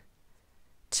the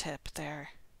tip there,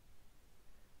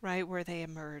 right where they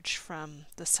emerge from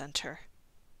the center.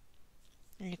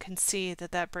 And you can see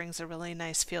that that brings a really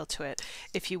nice feel to it.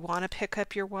 If you want to pick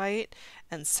up your white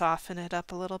and soften it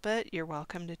up a little bit, you're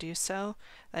welcome to do so.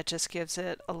 That just gives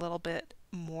it a little bit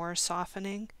more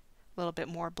softening, a little bit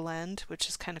more blend, which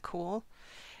is kind of cool.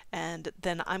 And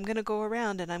then I'm going to go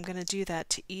around and I'm going to do that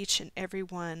to each and every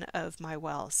one of my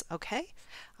wells. Okay?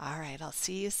 All right, I'll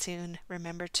see you soon.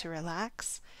 Remember to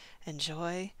relax,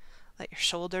 enjoy, let your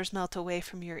shoulders melt away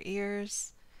from your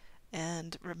ears,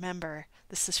 and remember,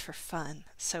 this is for fun.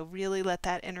 So really let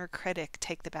that inner critic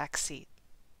take the back seat.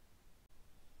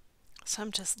 So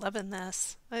I'm just loving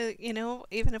this. You know,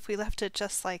 even if we left it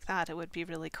just like that, it would be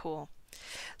really cool.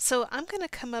 So I'm going to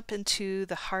come up into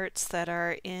the hearts that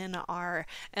are in our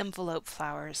envelope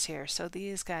flowers here. So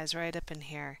these guys right up in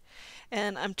here.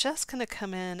 And I'm just going to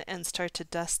come in and start to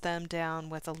dust them down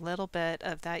with a little bit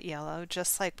of that yellow,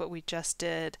 just like what we just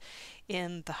did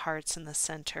in the hearts in the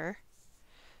center.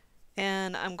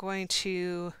 And I'm going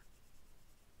to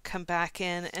come back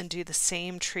in and do the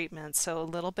same treatment. So a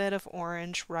little bit of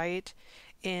orange right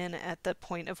in at the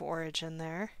point of origin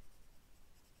there.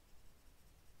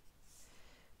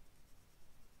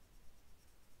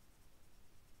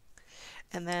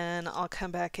 And then I'll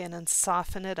come back in and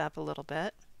soften it up a little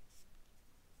bit.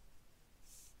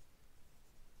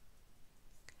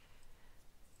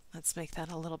 Let's make that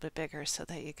a little bit bigger so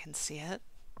that you can see it.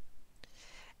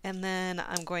 And then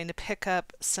I'm going to pick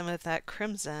up some of that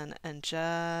crimson and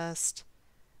just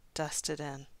dust it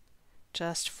in,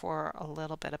 just for a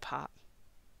little bit of pop.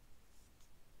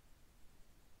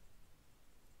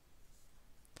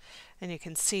 And you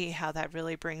can see how that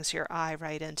really brings your eye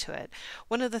right into it.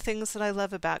 One of the things that I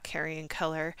love about carrying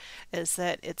color is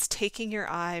that it's taking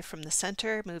your eye from the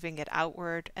center, moving it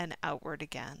outward and outward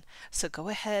again. So go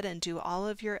ahead and do all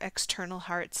of your external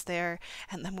hearts there,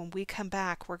 and then when we come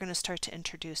back, we're going to start to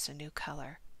introduce a new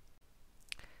color.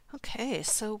 Okay,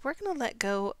 so we're going to let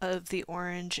go of the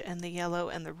orange and the yellow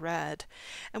and the red,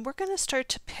 and we're going to start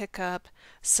to pick up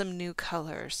some new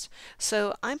colors.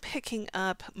 So I'm picking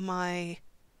up my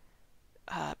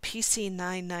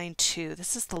PC992.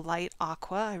 This is the light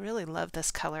aqua. I really love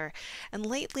this color. And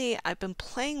lately I've been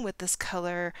playing with this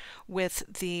color with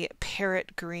the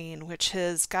parrot green, which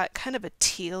has got kind of a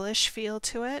tealish feel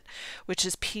to it, which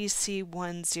is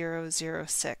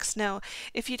PC1006. Now,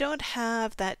 if you don't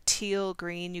have that teal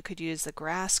green, you could use the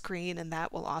grass green, and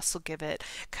that will also give it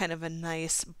kind of a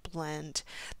nice blend.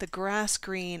 The grass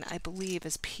green, I believe,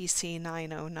 is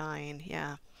PC909.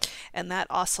 Yeah. And that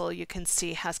also, you can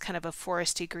see, has kind of a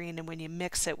foresty green, and when you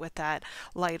mix it with that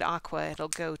light aqua, it'll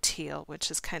go teal,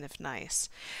 which is kind of nice.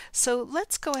 So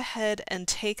let's go ahead and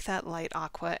take that light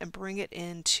aqua and bring it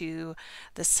into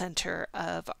the center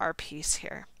of our piece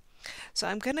here. So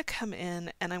I'm going to come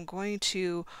in and I'm going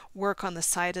to work on the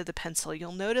side of the pencil.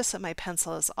 You'll notice that my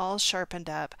pencil is all sharpened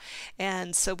up,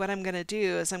 and so what I'm going to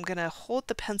do is I'm going to hold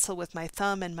the pencil with my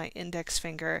thumb and my index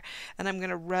finger, and I'm going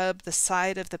to rub the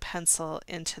side of the pencil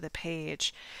into the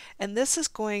page. And this is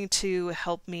going to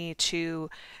help me to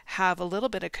have a little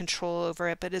bit of control over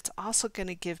it, but it's also going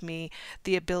to give me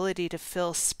the ability to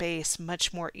fill space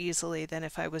much more easily than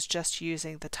if I was just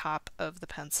using the top of the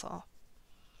pencil.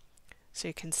 So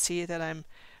you can see that I'm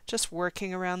just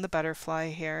working around the butterfly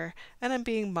here, and I'm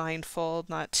being mindful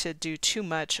not to do too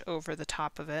much over the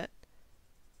top of it.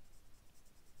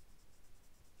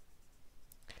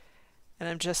 And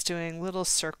I'm just doing little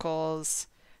circles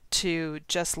to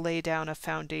just lay down a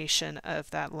foundation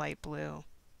of that light blue.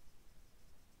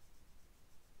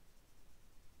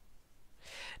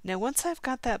 Now once I've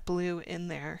got that blue in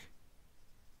there,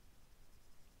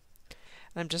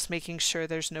 I'm just making sure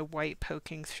there's no white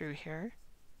poking through here.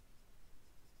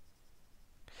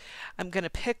 I'm going to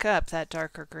pick up that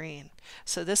darker green.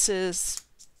 So this is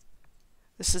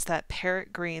that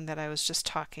parrot green that I was just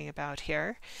talking about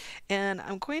here. And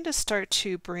I'm going to start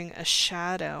to bring a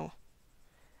shadow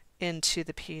into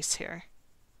the piece here.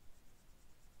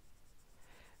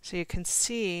 So you can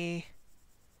see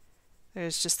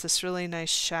there's just this really nice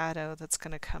shadow that's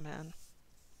going to come in.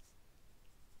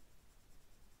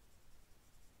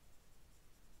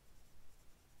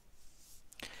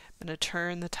 I'm going to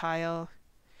turn the tile,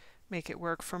 make it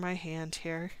work for my hand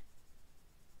here.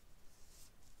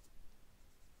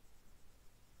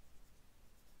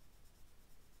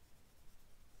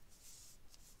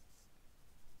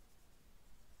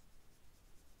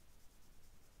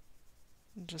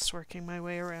 I'm just working my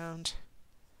way around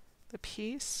the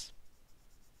piece.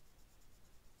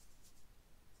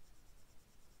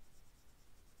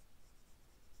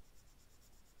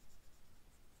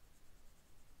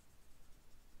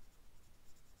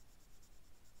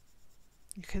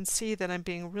 You can see that I'm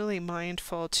being really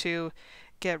mindful to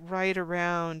get right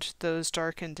around those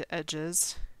darkened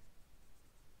edges.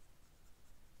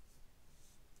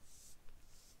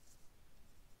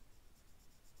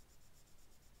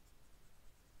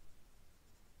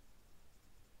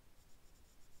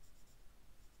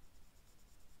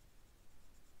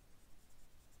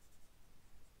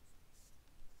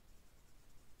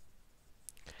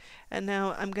 And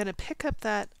now I'm going to pick up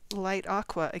that light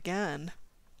aqua again,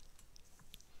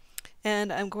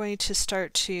 and I'm going to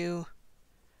start to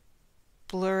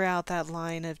blur out that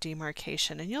line of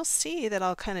demarcation. And you'll see that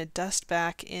I'll kind of dust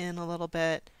back in a little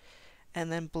bit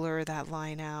and then blur that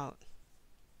line out.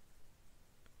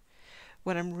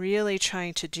 What I'm really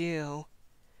trying to do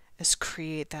is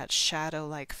create that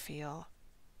shadow-like feel.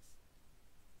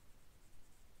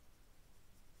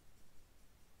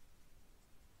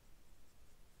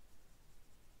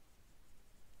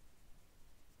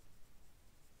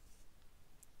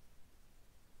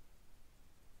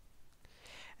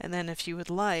 And then if you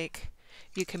would like,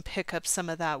 you can pick up some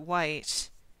of that white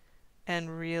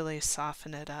and really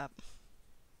soften it up.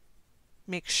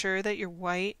 Make sure that your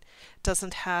white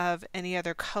doesn't have any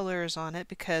other colors on it,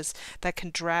 because that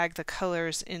can drag the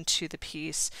colors into the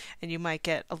piece and you might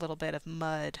get a little bit of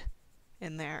mud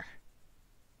in there.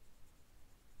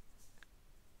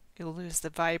 You'll lose the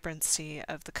vibrancy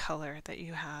of the color that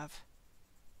you have.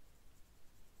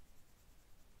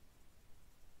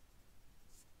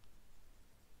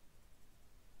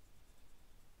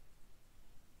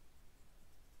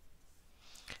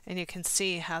 And you can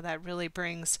see how that really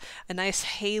brings a nice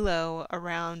halo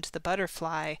around the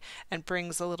butterfly and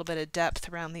brings a little bit of depth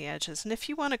around the edges. And if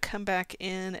you want to come back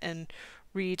in and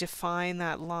redefine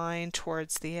that line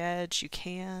towards the edge, you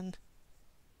can.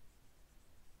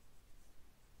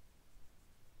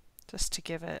 Just to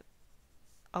give it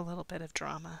a little bit of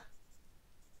drama.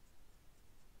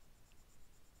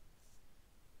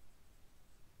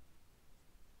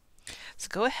 So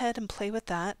go ahead and play with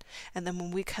that, and then when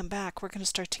we come back, we're going to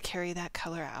start to carry that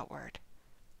color outward.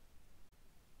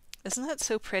 Isn't that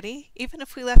so pretty? Even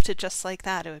if we left it just like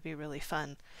that, it would be really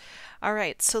fun. All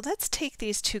right, so let's take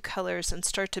these two colors and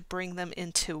start to bring them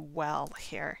into well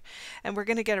here. And we're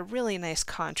going to get a really nice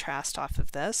contrast off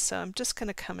of this. So I'm just going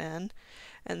to come in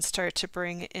and start to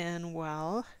bring in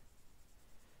well.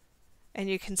 And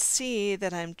you can see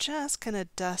that I'm just going to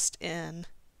dust in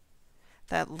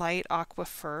that light aqua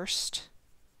first.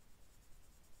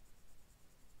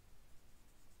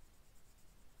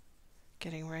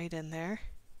 Getting right in there.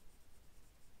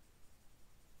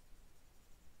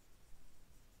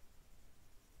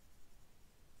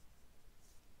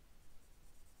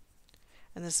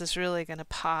 And this is really going to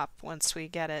pop once we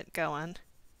get it going.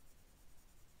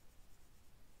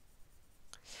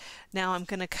 Now I'm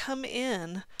going to come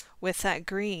in with that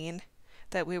green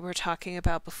that we were talking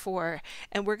about before,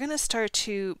 and we're going to start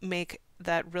to make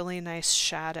that really nice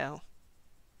shadow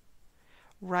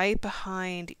right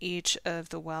behind each of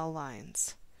the well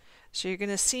lines. So you're going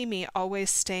to see me always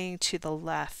staying to the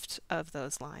left of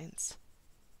those lines,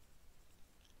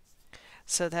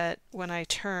 so that when I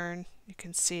turn, you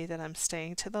can see that I'm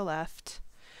staying to the left.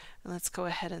 And let's go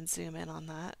ahead and zoom in on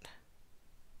that.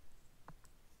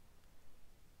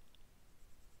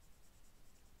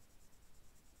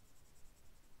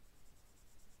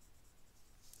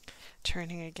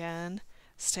 Turning again,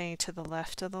 staying to the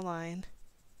left of the line.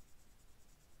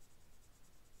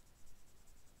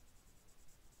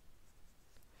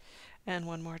 And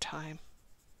one more time.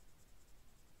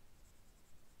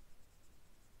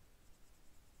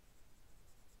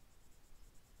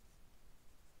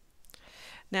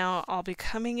 Now I'll be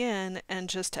coming in and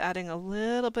just adding a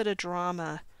little bit of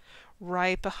drama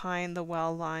right behind the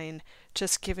well line,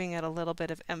 just giving it a little bit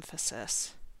of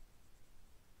emphasis.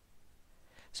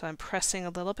 So I'm pressing a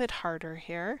little bit harder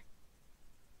here.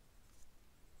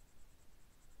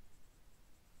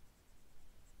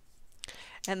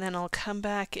 And then I'll come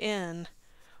back in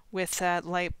with that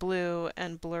light blue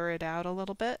and blur it out a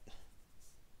little bit.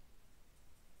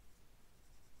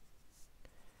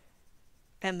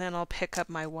 And then I'll pick up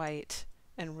my white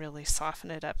and really soften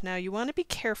it up. Now you want to be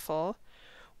careful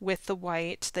with the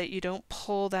white that you don't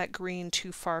pull that green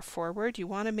too far forward. You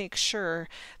want to make sure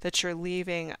that you're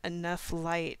leaving enough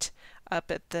light up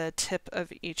at the tip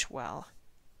of each well.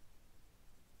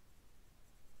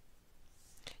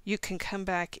 You can come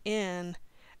back in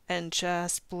and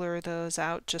just blur those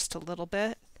out just a little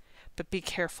bit, but be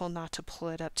careful not to pull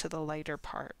it up to the lighter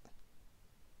part.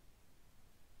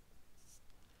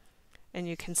 And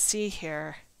you can see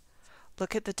here,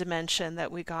 look at the dimension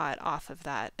that we got off of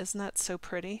that. Isn't that so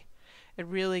pretty? It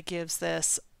really gives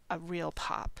this a real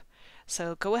pop.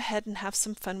 So go ahead and have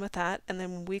some fun with that, and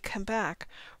then when we come back,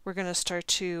 we're going to start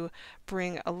to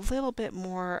bring a little bit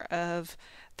more of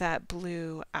that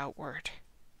blue outward.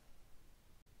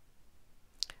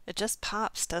 It just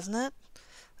pops, doesn't it?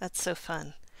 That's so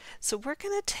fun. So we're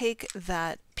going to take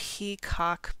that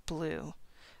peacock blue,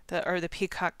 the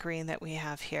peacock green that we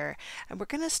have here, and we're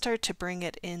going to start to bring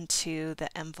it into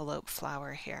the envelope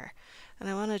flower here. And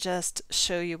I want to just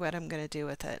show you what I'm going to do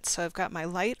with it. So I've got my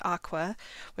light aqua,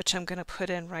 which I'm going to put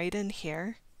in right in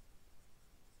here.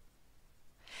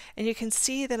 And you can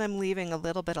see that I'm leaving a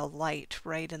little bit of light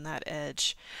right in that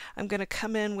edge. I'm going to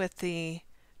come in with the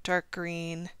dark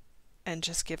green and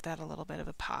just give that a little bit of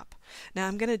a pop. Now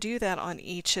I'm going to do that on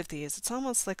each of these. It's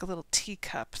almost like a little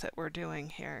teacup that we're doing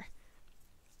here.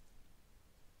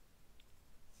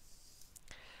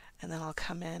 And then I'll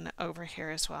come in over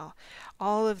here as well.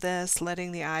 All of this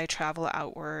letting the eye travel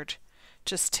outward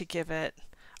just to give it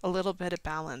a little bit of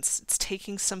balance. It's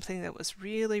taking something that was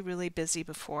really, really busy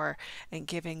before and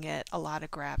giving it a lot of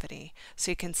gravity.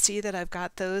 So you can see that I've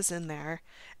got those in there,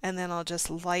 and then I'll just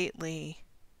lightly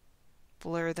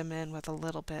blur them in with a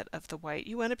little bit of the white.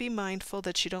 You want to be mindful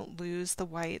that you don't lose the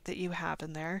white that you have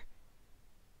in there.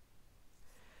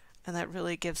 And that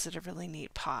really gives it a really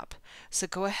neat pop. So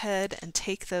go ahead and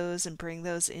take those and bring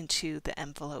those into the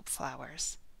envelope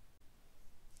flowers.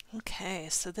 Okay,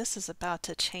 so this is about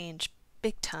to change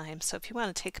big time. So if you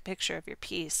want to take a picture of your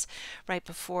piece right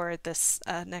before this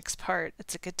next part,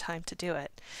 it's a good time to do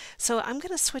it. So I'm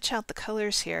going to switch out the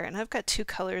colors here, and I've got two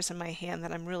colors in my hand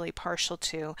that I'm really partial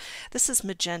to. This is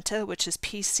magenta, which is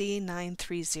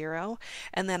PC930,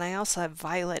 and then I also have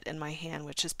violet in my hand,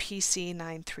 which is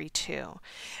PC932.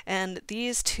 And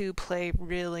these two play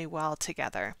really well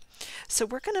together. So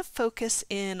we're going to focus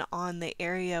in on the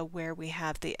area where we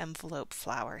have the envelope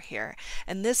flower here,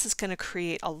 and this is going to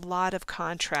create a lot of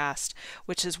contrast,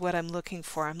 which is what I'm looking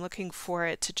for. I'm looking for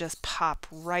it to just pop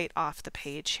right off the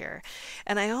page here,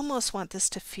 and I almost want this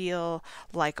to feel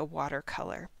like a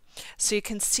watercolor. So you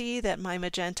can see that my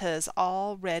magenta is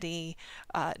already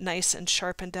nice and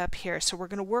sharpened up here. So we're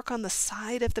going to work on the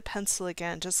side of the pencil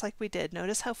again, just like we did.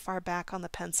 Notice how far back on the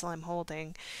pencil I'm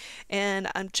holding. And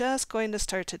I'm just going to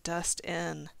start to dust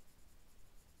in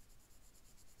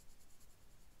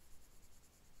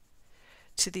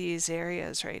to these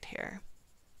areas right here.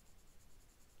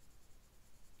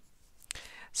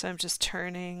 So I'm just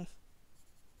turning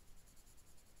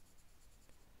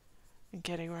and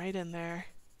getting right in there.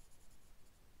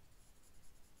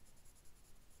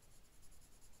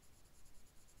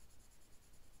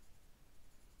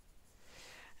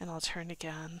 And I'll turn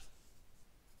again.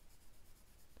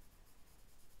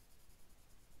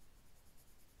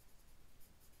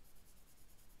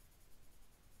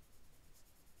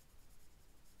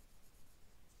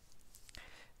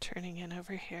 Turning in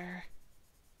over here.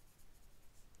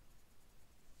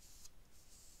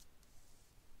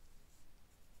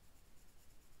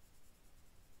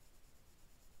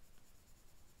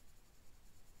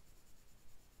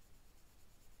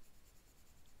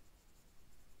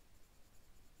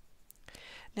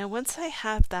 Now once I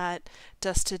have that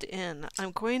dusted in,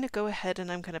 I'm going to go ahead and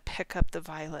I'm going to pick up the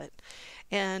violet,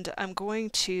 and I'm going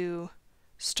to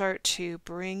start to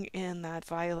bring in that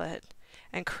violet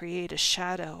and create a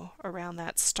shadow around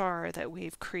that star that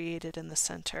we've created in the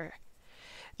center.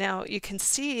 Now you can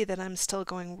see that I'm still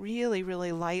going really,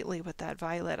 really lightly with that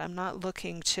violet. I'm not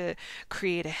looking to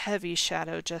create a heavy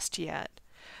shadow just yet.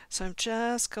 So I'm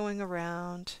just going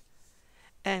around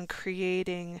and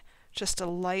creating just a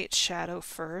light shadow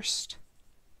first.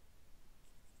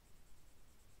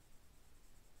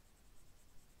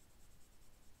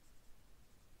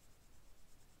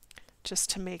 Just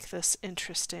to make this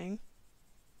interesting.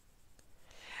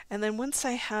 And then once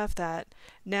I have that,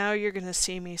 now you're going to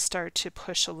see me start to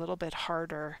push a little bit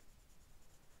harder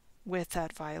with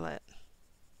that violet.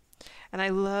 And I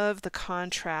love the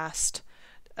contrast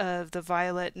of the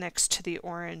violet next to the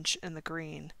orange and the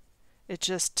green. It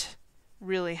just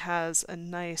really has a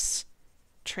nice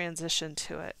transition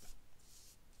to it.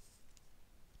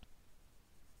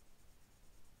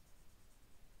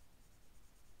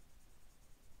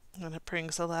 And it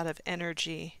brings a lot of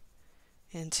energy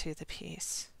into the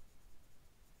piece.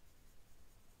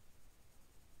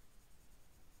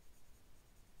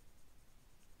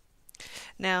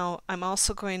 Now I'm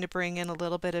also going to bring in a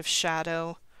little bit of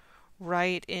shadow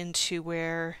right into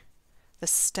where the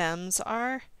stems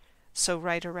are, so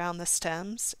right around the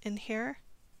stems in here.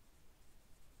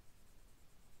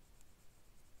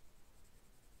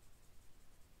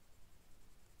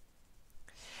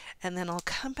 And then I'll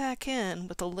come back in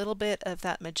with a little bit of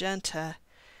that magenta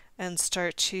and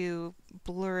start to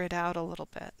blur it out a little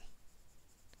bit.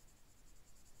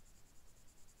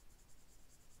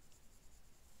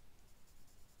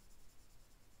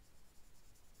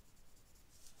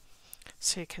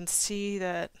 So you can see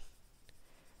that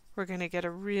we're going to get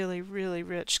a really, really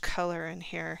rich color in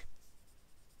here.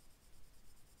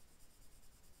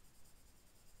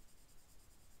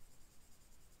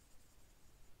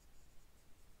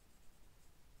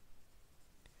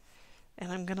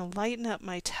 And I'm going to lighten up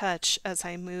my touch as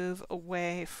I move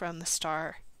away from the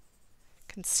star. You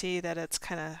can see that it's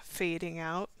kind of fading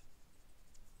out.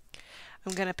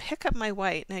 I'm going to pick up my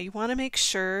white. Now you want to make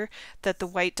sure that the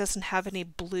white doesn't have any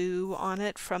blue on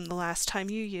it from the last time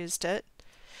you used it.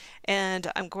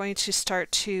 And I'm going to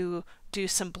start to do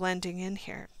some blending in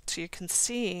here. So you can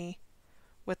see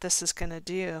what this is going to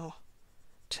do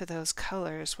to those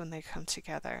colors when they come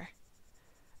together.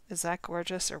 Is that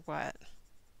gorgeous or what?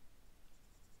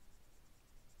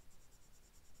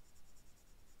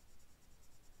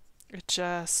 It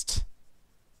just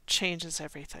changes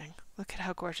everything. Look at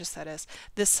how gorgeous that is.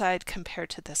 This side compared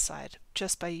to this side,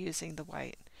 just by using the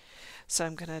white. So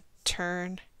I'm going to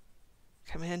turn,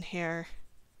 come in here,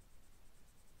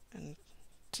 and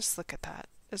just look at that.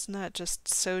 Isn't that just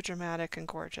so dramatic and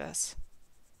gorgeous?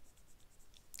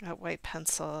 That white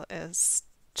pencil is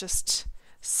just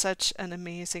such an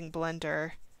amazing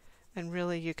blender, and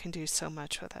really you can do so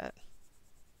much with it.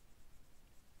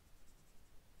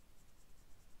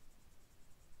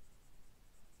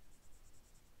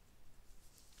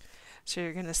 So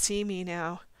you're going to see me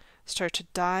now start to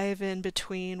dive in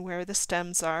between where the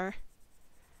stems are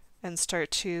and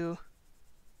start to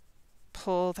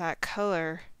pull that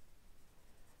color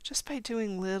just by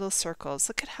doing little circles.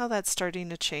 Look at how that's starting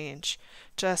to change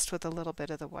just with a little bit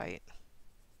of the white.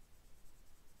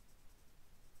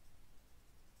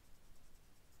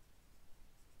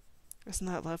 Isn't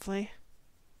that lovely?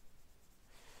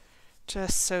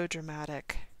 Just so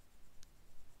dramatic.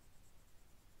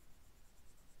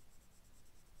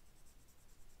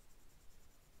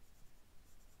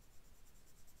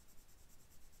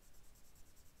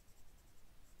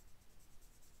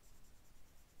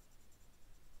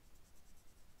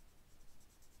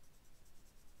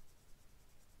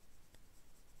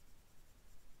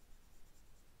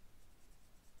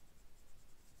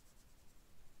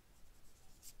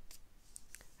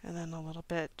 And then a little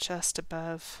bit just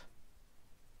above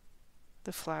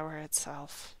the flower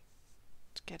itself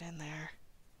to get in there.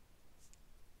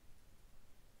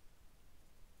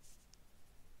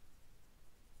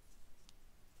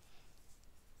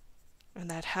 And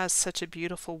that has such a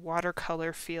beautiful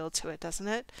watercolor feel to it, doesn't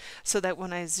it? So that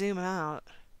when I zoom out,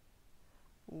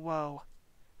 whoa,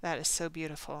 that is so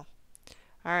beautiful.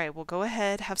 All right, well, go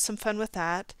ahead, have some fun with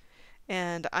that.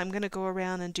 And I'm going to go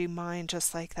around and do mine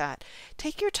just like that.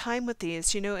 Take your time with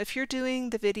these. You know, if you're doing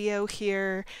the video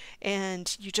here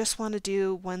and you just want to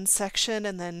do one section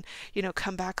and then, you know,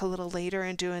 come back a little later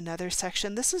and do another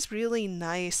section, this is really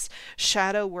nice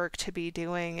shadow work to be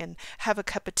doing, and have a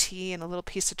cup of tea and a little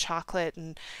piece of chocolate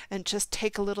and just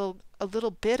take a little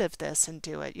bit of this and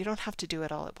do it. You don't have to do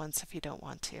it all at once if you don't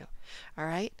want to. All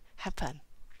right? Have fun.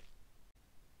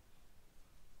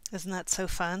 Isn't that so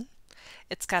fun?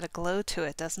 It's got a glow to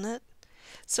it, doesn't it?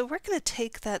 So we're going to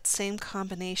take that same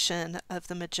combination of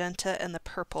the magenta and the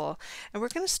purple, and we're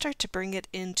going to start to bring it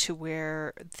into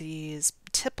where these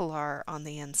tipple are on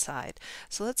the inside.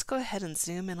 So let's go ahead and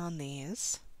zoom in on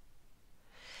these.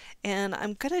 And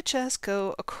I'm going to just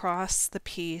go across the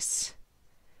piece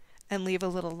and leave a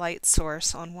little light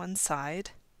source on one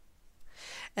side.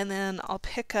 And then I'll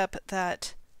pick up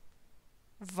that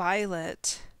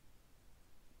violet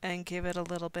and give it a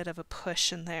little bit of a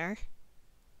push in there.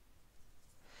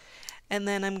 And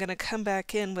then I'm going to come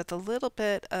back in with a little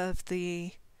bit of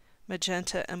the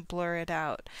magenta and blur it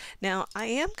out. Now I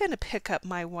am going to pick up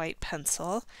my white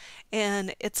pencil,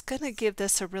 and it's going to give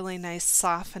this a really nice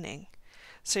softening.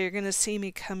 So you're going to see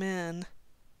me come in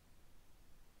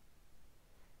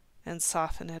and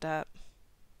soften it up.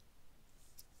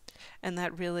 And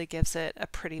that really gives it a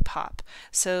pretty pop.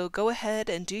 So go ahead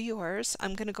and do yours.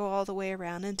 I'm going to go all the way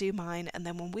around and do mine, and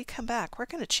then when we come back, we're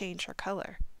going to change our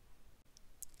color.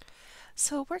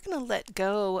 So we're going to let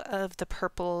go of the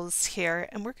purples here,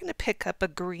 and we're going to pick up a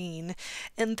green.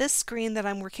 And this green that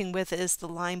I'm working with is the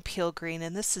lime peel green,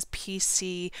 and this is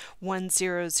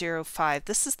PC1005.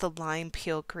 This is the lime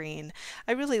peel green.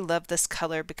 I really love this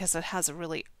color because it has a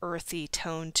really earthy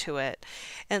tone to it.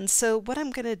 And so what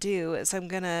I'm going to do is I'm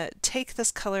going to take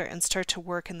this color and start to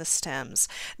work in the stems.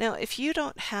 Now if you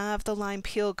don't have the lime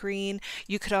peel green,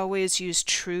 you could always use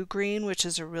True Green, which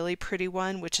is a really pretty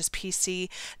one, which is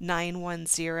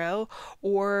PC910,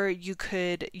 or you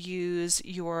could use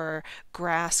your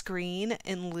grass green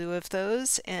in lieu of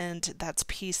those, and that's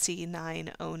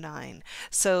PC909.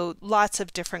 So lots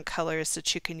of different colors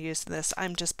that you can use in this.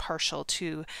 I'm just partial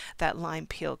to that lime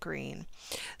peel green.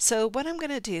 So what I'm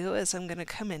going to do is I'm going to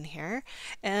come in here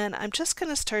and I'm just going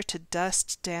to start to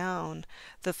dust down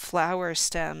the flower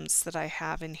stems that I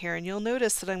have in here, and you'll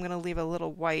notice that I'm going to leave a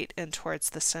little white in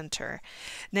towards the center.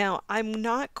 Now I'm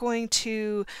not going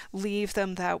to leave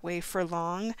them that way for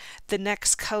long. The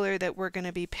next color that we're going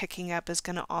to be picking up is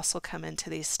going to also come into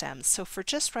these stems. So for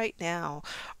just right now,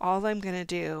 all I'm going to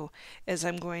do is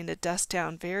I'm going to dust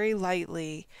down very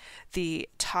lightly the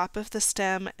top of the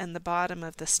stem and the bottom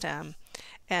of the stem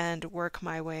and work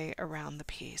my way around the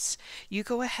piece. You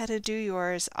go ahead and do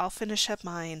yours, I'll finish up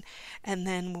mine, and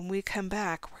then when we come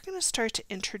back, we're going to start to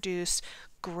introduce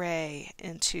gray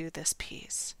into this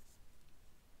piece.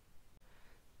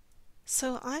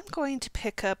 So I'm going to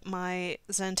pick up my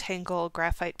Zentangle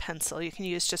graphite pencil. You can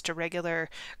use just a regular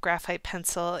graphite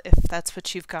pencil if that's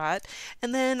what you've got.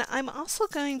 And then I'm also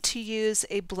going to use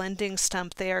a blending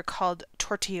stump. They are called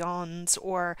tortillons,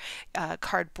 or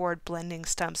cardboard blending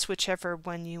stumps, whichever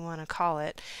one you want to call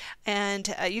it.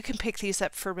 And you can pick these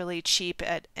up for really cheap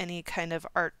at any kind of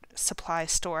art supply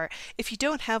store. If you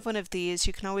don't have one of these,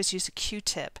 you can always use a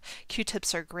Q-tip.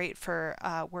 Q-tips are great for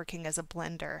working as a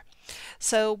blender.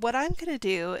 So what I'm going to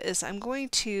do is I'm going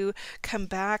to come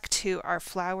back to our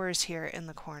flowers here in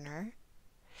the corner,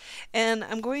 and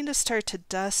I'm going to start to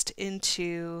dust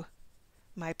into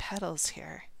my petals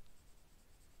here.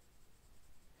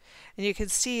 And you can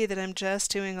see that I'm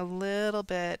just doing a little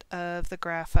bit of the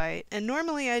graphite. And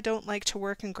normally I don't like to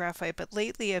work in graphite, but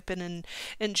lately I've been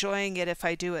enjoying it if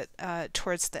I do it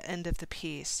towards the end of the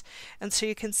piece. And so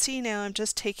you can see now I'm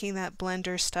just taking that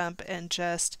blender stump and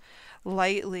just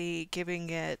lightly giving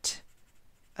it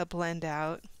a blend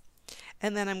out.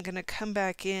 And then I'm going to come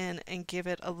back in and give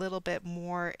it a little bit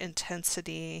more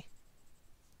intensity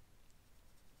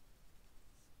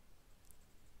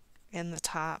in the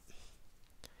top,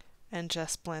 and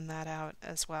just blend that out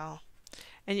as well.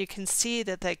 And you can see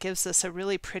that that gives us a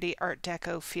really pretty Art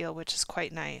Deco feel, which is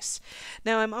quite nice.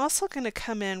 Now I'm also going to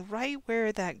come in right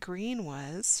where that green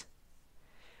was,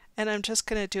 and I'm just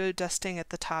going to do a dusting at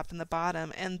the top and the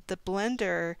bottom, and the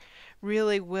blender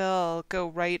really will go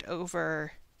right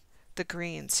over the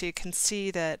green. So you can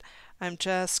see that I'm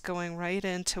just going right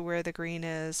into where the green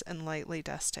is and lightly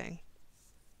dusting.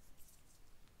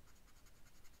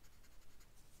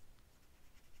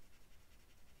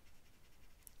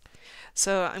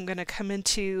 So I'm going to come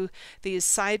into these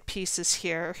side pieces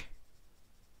here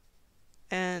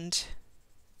and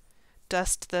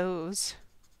dust those.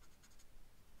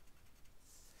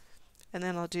 And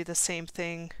then I'll do the same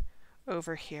thing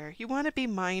over here. You want to be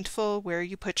mindful where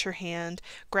you put your hand.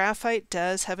 Graphite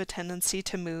does have a tendency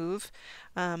to move,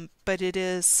 but it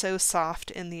is so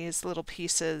soft in these little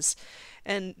pieces.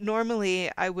 And normally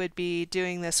I would be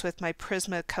doing this with my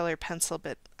Prismacolor pencil,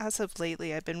 but as of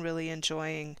lately I've been really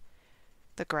enjoying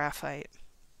the graphite.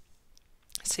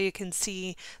 So you can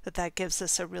see that that gives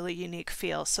us a really unique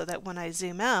feel, so that when I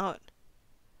zoom out,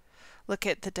 look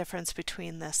at the difference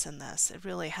between this and this. It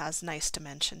really has nice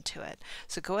dimension to it.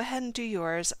 So go ahead and do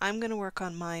yours. I'm going to work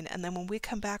on mine, and then when we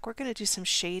come back we're going to do some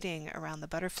shading around the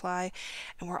butterfly,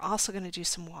 and we're also going to do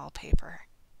some wallpaper.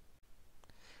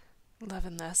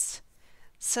 Loving this.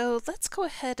 So let's go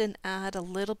ahead and add a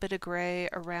little bit of gray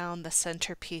around the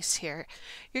centerpiece here.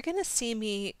 You're going to see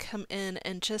me come in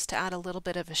and just add a little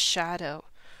bit of a shadow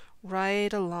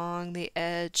right along the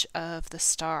edge of the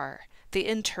star, the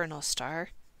internal star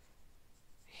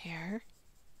here.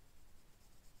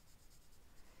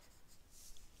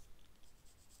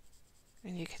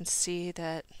 And you can see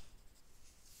that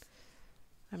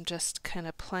I'm just kind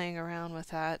of playing around with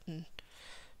that and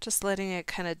just letting it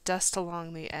kind of dust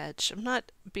along the edge. I'm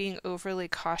not being overly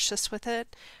cautious with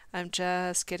it. I'm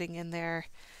just getting in there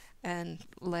and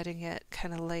letting it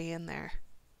kind of lay in there.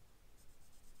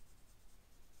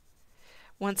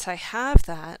 Once I have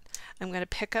that, I'm going to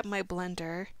pick up my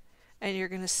blender, and you're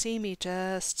going to see me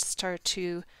just start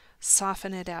to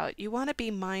soften it out. You want to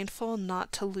be mindful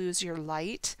not to lose your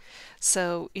light.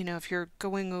 So, you know, if you're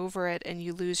going over it and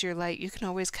you lose your light, you can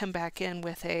always come back in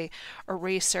with a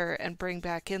eraser and bring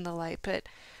back in the light, but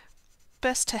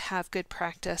best to have good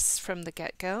practice from the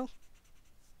get-go.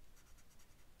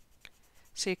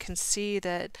 So you can see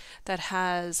that that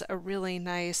has a really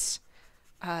nice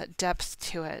depth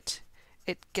to it.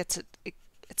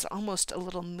 It's almost a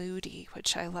little moody,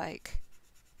 which I like.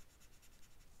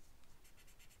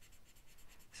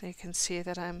 So you can see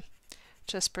that I'm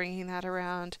just bringing that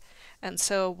around, and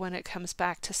so when it comes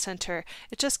back to center,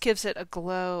 it just gives it a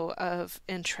glow of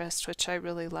interest, which I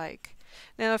really like.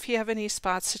 Now if you have any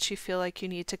spots that you feel like you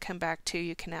need to come back to,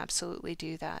 you can absolutely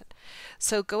do that.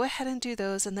 So go ahead and do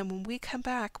those, and then when we come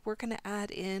back we're going to add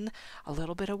in a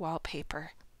little bit of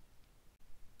wallpaper.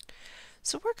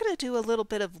 So we're going to do a little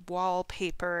bit of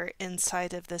wallpaper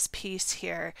inside of this piece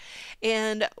here.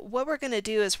 And what we're going to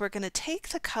do is we're going to take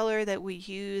the color that we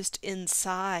used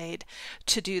inside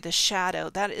to do the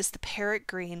shadow. That is the parrot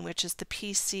green, which is the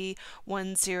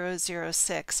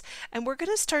PC1006. And we're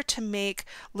going to start to make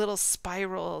little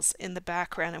spirals in the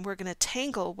background, and we're going to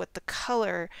tangle with the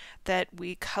color that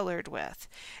we colored with.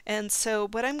 And so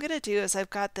what I'm going to do is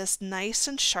I've got this nice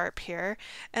and sharp here,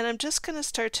 and I'm just going to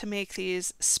start to make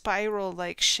these spiral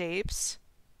like shapes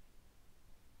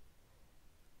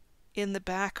in the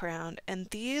background, and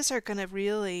these are going to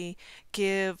really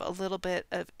give a little bit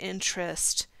of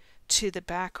interest to the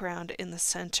background in the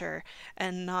center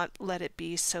and not let it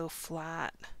be so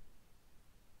flat.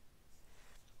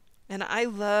 And I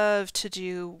love to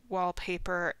do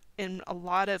wallpaper in a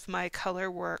lot of my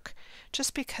color work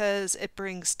just because it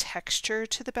brings texture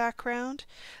to the background.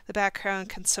 The background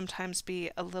can sometimes be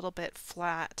a little bit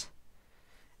flat,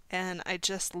 and I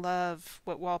just love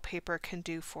what wallpaper can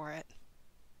do for it.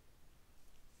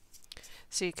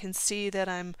 So you can see that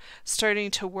I'm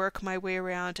starting to work my way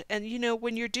around, and you know,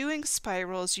 when you're doing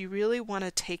spirals you really want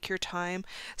to take your time.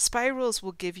 Spirals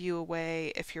will give you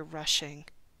away if you're rushing.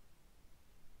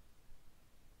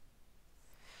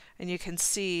 And you can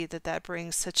see that that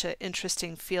brings such an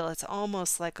interesting feel. It's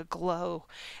almost like a glow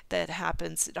that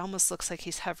happens. It almost looks like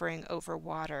he's hovering over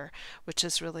water, which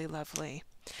is really lovely.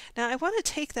 Now I want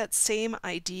to take that same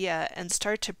idea and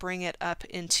start to bring it up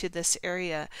into this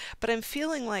area, but I'm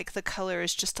feeling like the color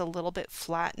is just a little bit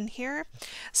flat in here.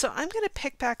 So I'm going to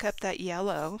pick back up that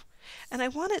yellow, and I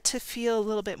want it to feel a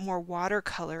little bit more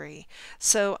watercolory.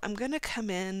 So I'm going to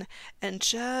come in and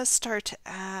just start to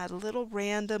add little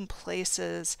random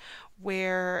places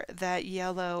where that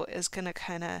yellow is going to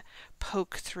kind of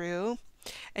poke through.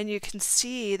 And you can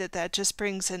see that that just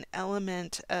brings an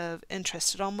element of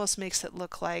interest. It almost makes it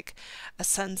look like a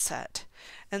sunset.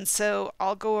 And so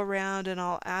I'll go around and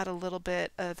I'll add a little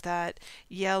bit of that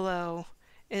yellow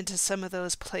into some of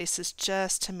those places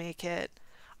just to make it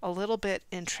a little bit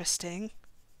interesting.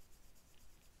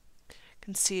 You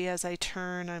can see as I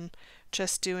turn, I'm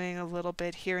just doing a little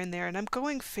bit here and there, and I'm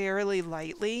going fairly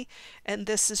lightly, and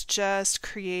this is just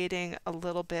creating a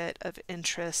little bit of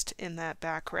interest in that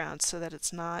background so that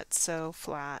it's not so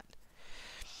flat.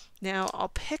 Now I'll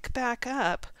pick back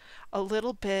up a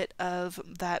little bit of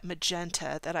that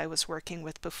magenta that I was working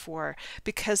with before,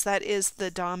 because that is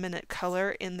the dominant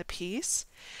color in the piece,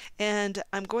 and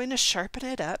I'm going to sharpen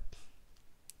it up.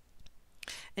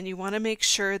 And you want to make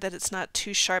sure that it's not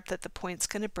too sharp that the point's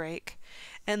going to break.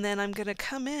 And then I'm going to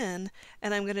come in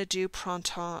and I'm going to do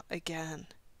Printemps again.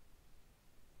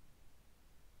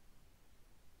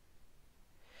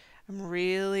 I'm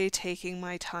really taking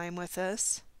my time with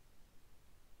this.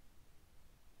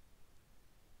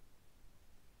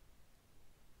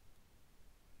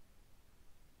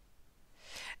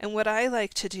 And what I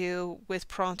like to do with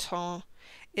Printemps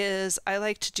is I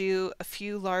like to do a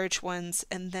few large ones,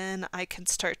 and then I can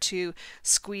start to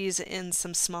squeeze in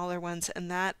some smaller ones,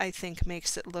 and that I think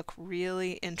makes it look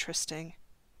really interesting.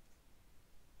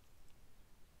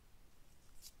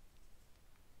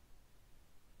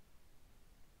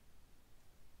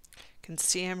 You can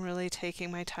see I'm really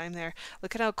taking my time there.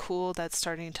 Look at how cool that's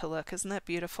starting to look. Isn't that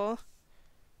beautiful?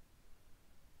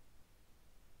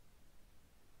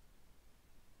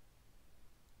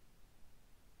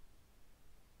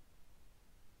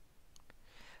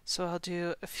 So I'll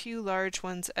do a few large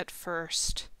ones at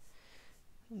first.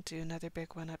 I'll do another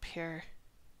big one up here.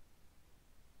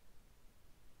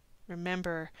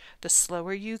 Remember, the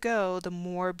slower you go, the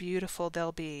more beautiful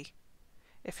they'll be.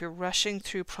 If you're rushing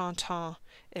through Printemps,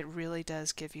 it really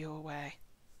does give you away.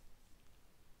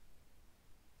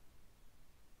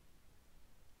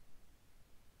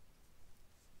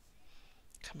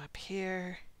 Come up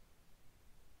here.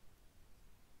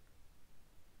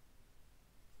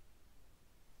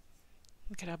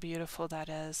 Look at how beautiful that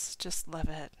is. Just love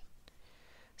it.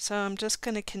 So I'm just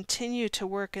going to continue to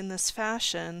work in this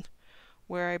fashion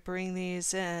where I bring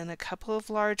these in, a couple of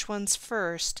large ones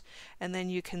first, and then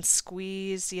you can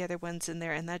squeeze the other ones in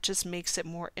there, and that just makes it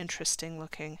more interesting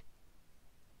looking.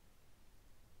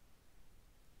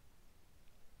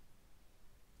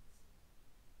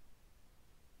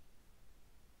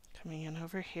 Coming in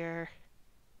over here.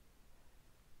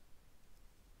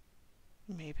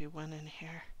 Maybe one in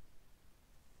here.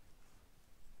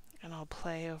 And I'll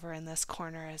play over in this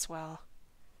corner as well.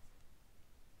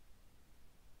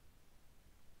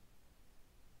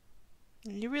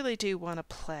 And you really do want to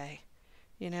play.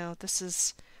 You know, this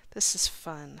is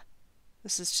fun.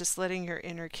 This is just letting your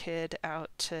inner kid out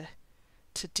to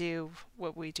do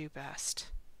what we do best.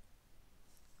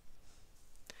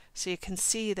 So you can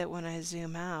see that when I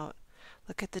zoom out,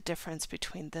 look at the difference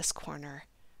between this corner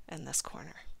and this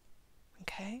corner.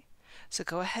 Okay? So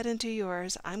go ahead and do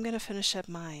yours. I'm going to finish up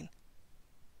mine.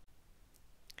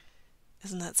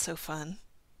 Isn't that so fun?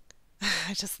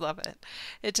 I just love it.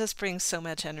 It just brings so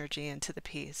much energy into the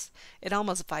piece. It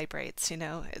almost vibrates, you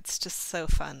know? It's just so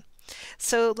fun.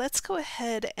 So let's go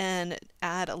ahead and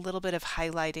add a little bit of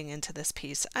highlighting into this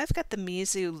piece. I've got the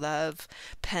Mizu Love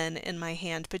pen in my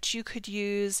hand, but you could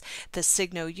use the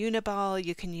Signo Uniball,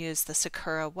 you can use the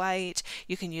Sakura White,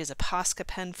 you can use a Posca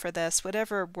pen for this,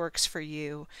 whatever works for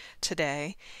you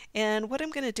today. And what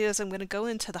I'm going to do is I'm going to go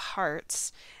into the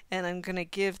hearts and I'm going to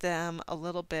give them a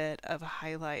little bit of a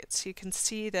highlight. So you can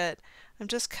see that I'm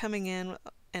just coming in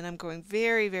and I'm going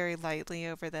very, very lightly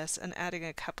over this and adding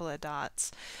a couple of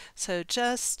dots. So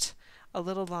just a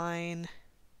little line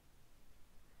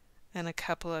and a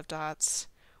couple of dots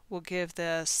will give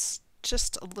this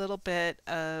just a little bit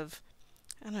of,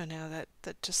 I don't know,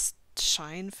 that just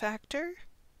shine factor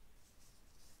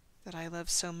that I love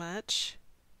so much.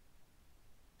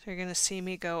 So you're going to see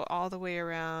me go all the way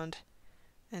around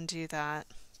and do that.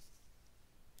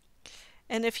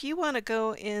 And if you want to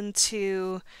go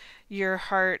into your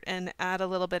heart and add a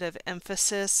little bit of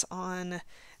emphasis on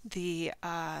the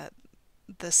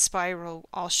spiral,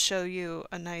 I'll show you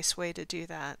a nice way to do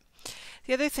that.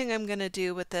 The other thing I'm going to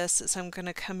do with this is I'm going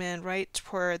to come in right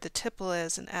where the tipple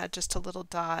is and add just a little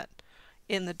dot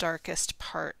in the darkest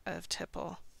part of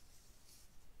tipple.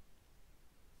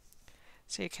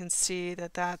 So you can see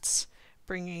that that's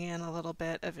bringing in a little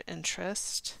bit of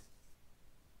interest,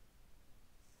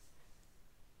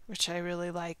 which I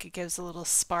really like. It gives a little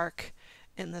spark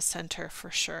in the center for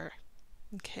sure.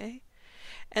 Okay.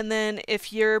 And then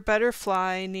if your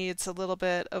butterfly needs a little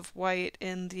bit of white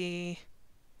in the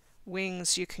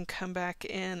wings, you can come back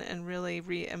in and really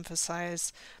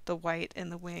re-emphasize the white in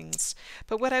the wings.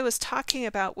 But what I was talking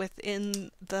about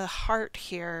within the heart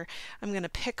here, I'm going to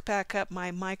pick back up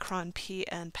my Micron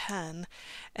PN pen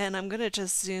and I'm going to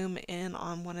just zoom in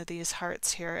on one of these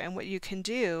hearts here. And what you can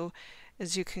do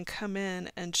is you can come in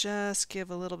and just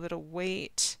give a little bit of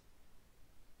weight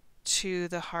to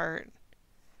the heart,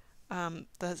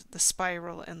 the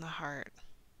spiral in the heart.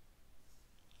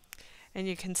 And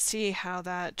you can see how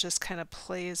that just kind of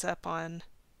plays up on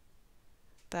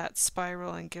that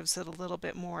spiral and gives it a little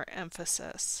bit more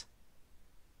emphasis,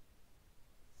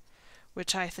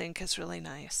 which I think is really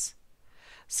nice.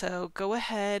 So go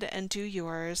ahead and do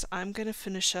yours. I'm going to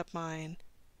finish up mine.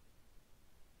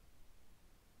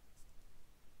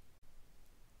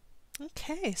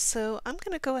 Okay, so I'm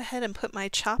going to go ahead and put my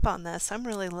chop on this. I'm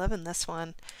really loving this one.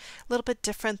 A little bit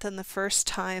different than the first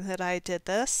time that I did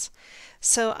this.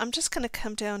 So I'm just going to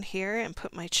come down here and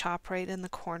put my chop right in the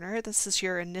corner. This is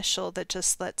your initial that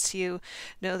just lets you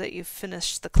know that you've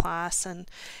finished the class and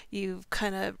you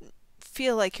kind of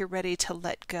feel like you're ready to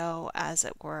let go, as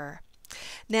it were.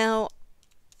 Now,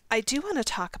 I do want to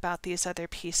talk about these other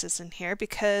pieces in here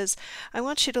because I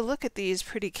want you to look at these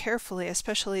pretty carefully,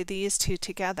 especially these two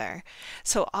together.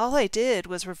 So all I did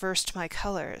was reversed my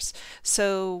colors.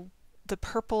 So the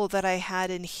purple that I had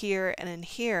in here and in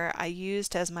here I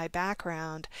used as my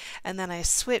background, and then I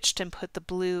switched and put the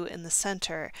blue in the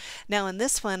center. Now in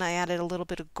this one I added a little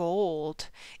bit of gold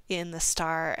in the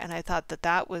star, and I thought that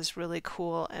that was really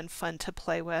cool and fun to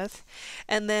play with.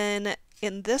 And then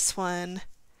in this one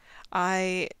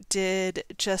I did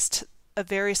just a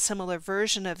very similar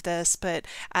version of this, but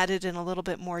added in a little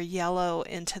bit more yellow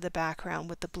into the background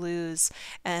with the blues,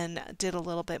 and did a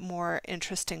little bit more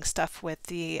interesting stuff with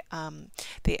the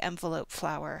envelope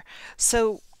flower.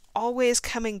 So always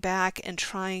coming back and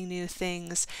trying new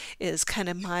things is kind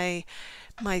of my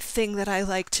thing that I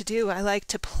like to do. I like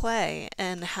to play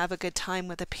and have a good time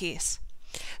with a piece.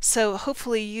 So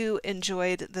hopefully you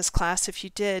enjoyed this class. If you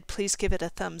did, please give it a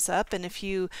thumbs up, and if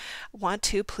you want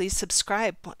to, please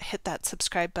subscribe. Hit that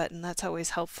subscribe button. That's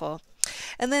always helpful.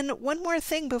 And then one more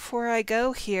thing before I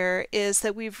go here is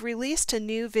that we've released a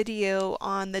new video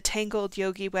on the Tangled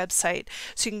Yogi website.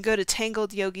 So you can go to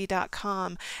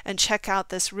tangledyogi.com and check out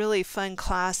this really fun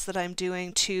class that I'm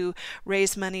doing to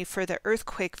raise money for the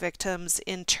earthquake victims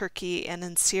in Turkey and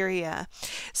in Syria.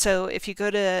 So if you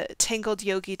go to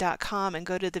tangledyogi.com and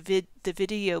go to the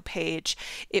video page,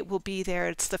 it will be there.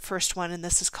 It's the first one, and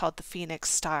this is called the Phoenix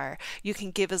Star. You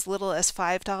can give as little as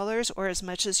 $5 or as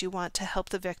much as you want to help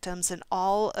the victims, and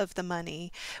all of the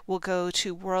money will go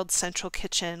to World Central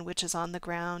Kitchen, which is on the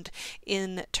ground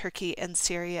in Turkey and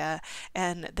Syria,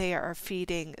 and they are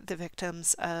feeding the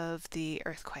victims of the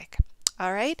earthquake.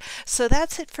 All right, so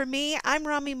that's it for me. I'm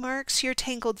Rami Marks, your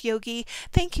Tangled Yogi.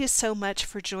 Thank you so much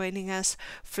for joining us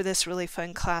for this really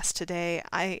fun class today.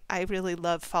 I really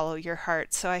love Follow Your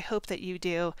Heart, so I hope that you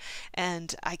do,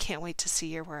 and I can't wait to see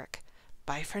your work.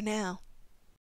 Bye for now.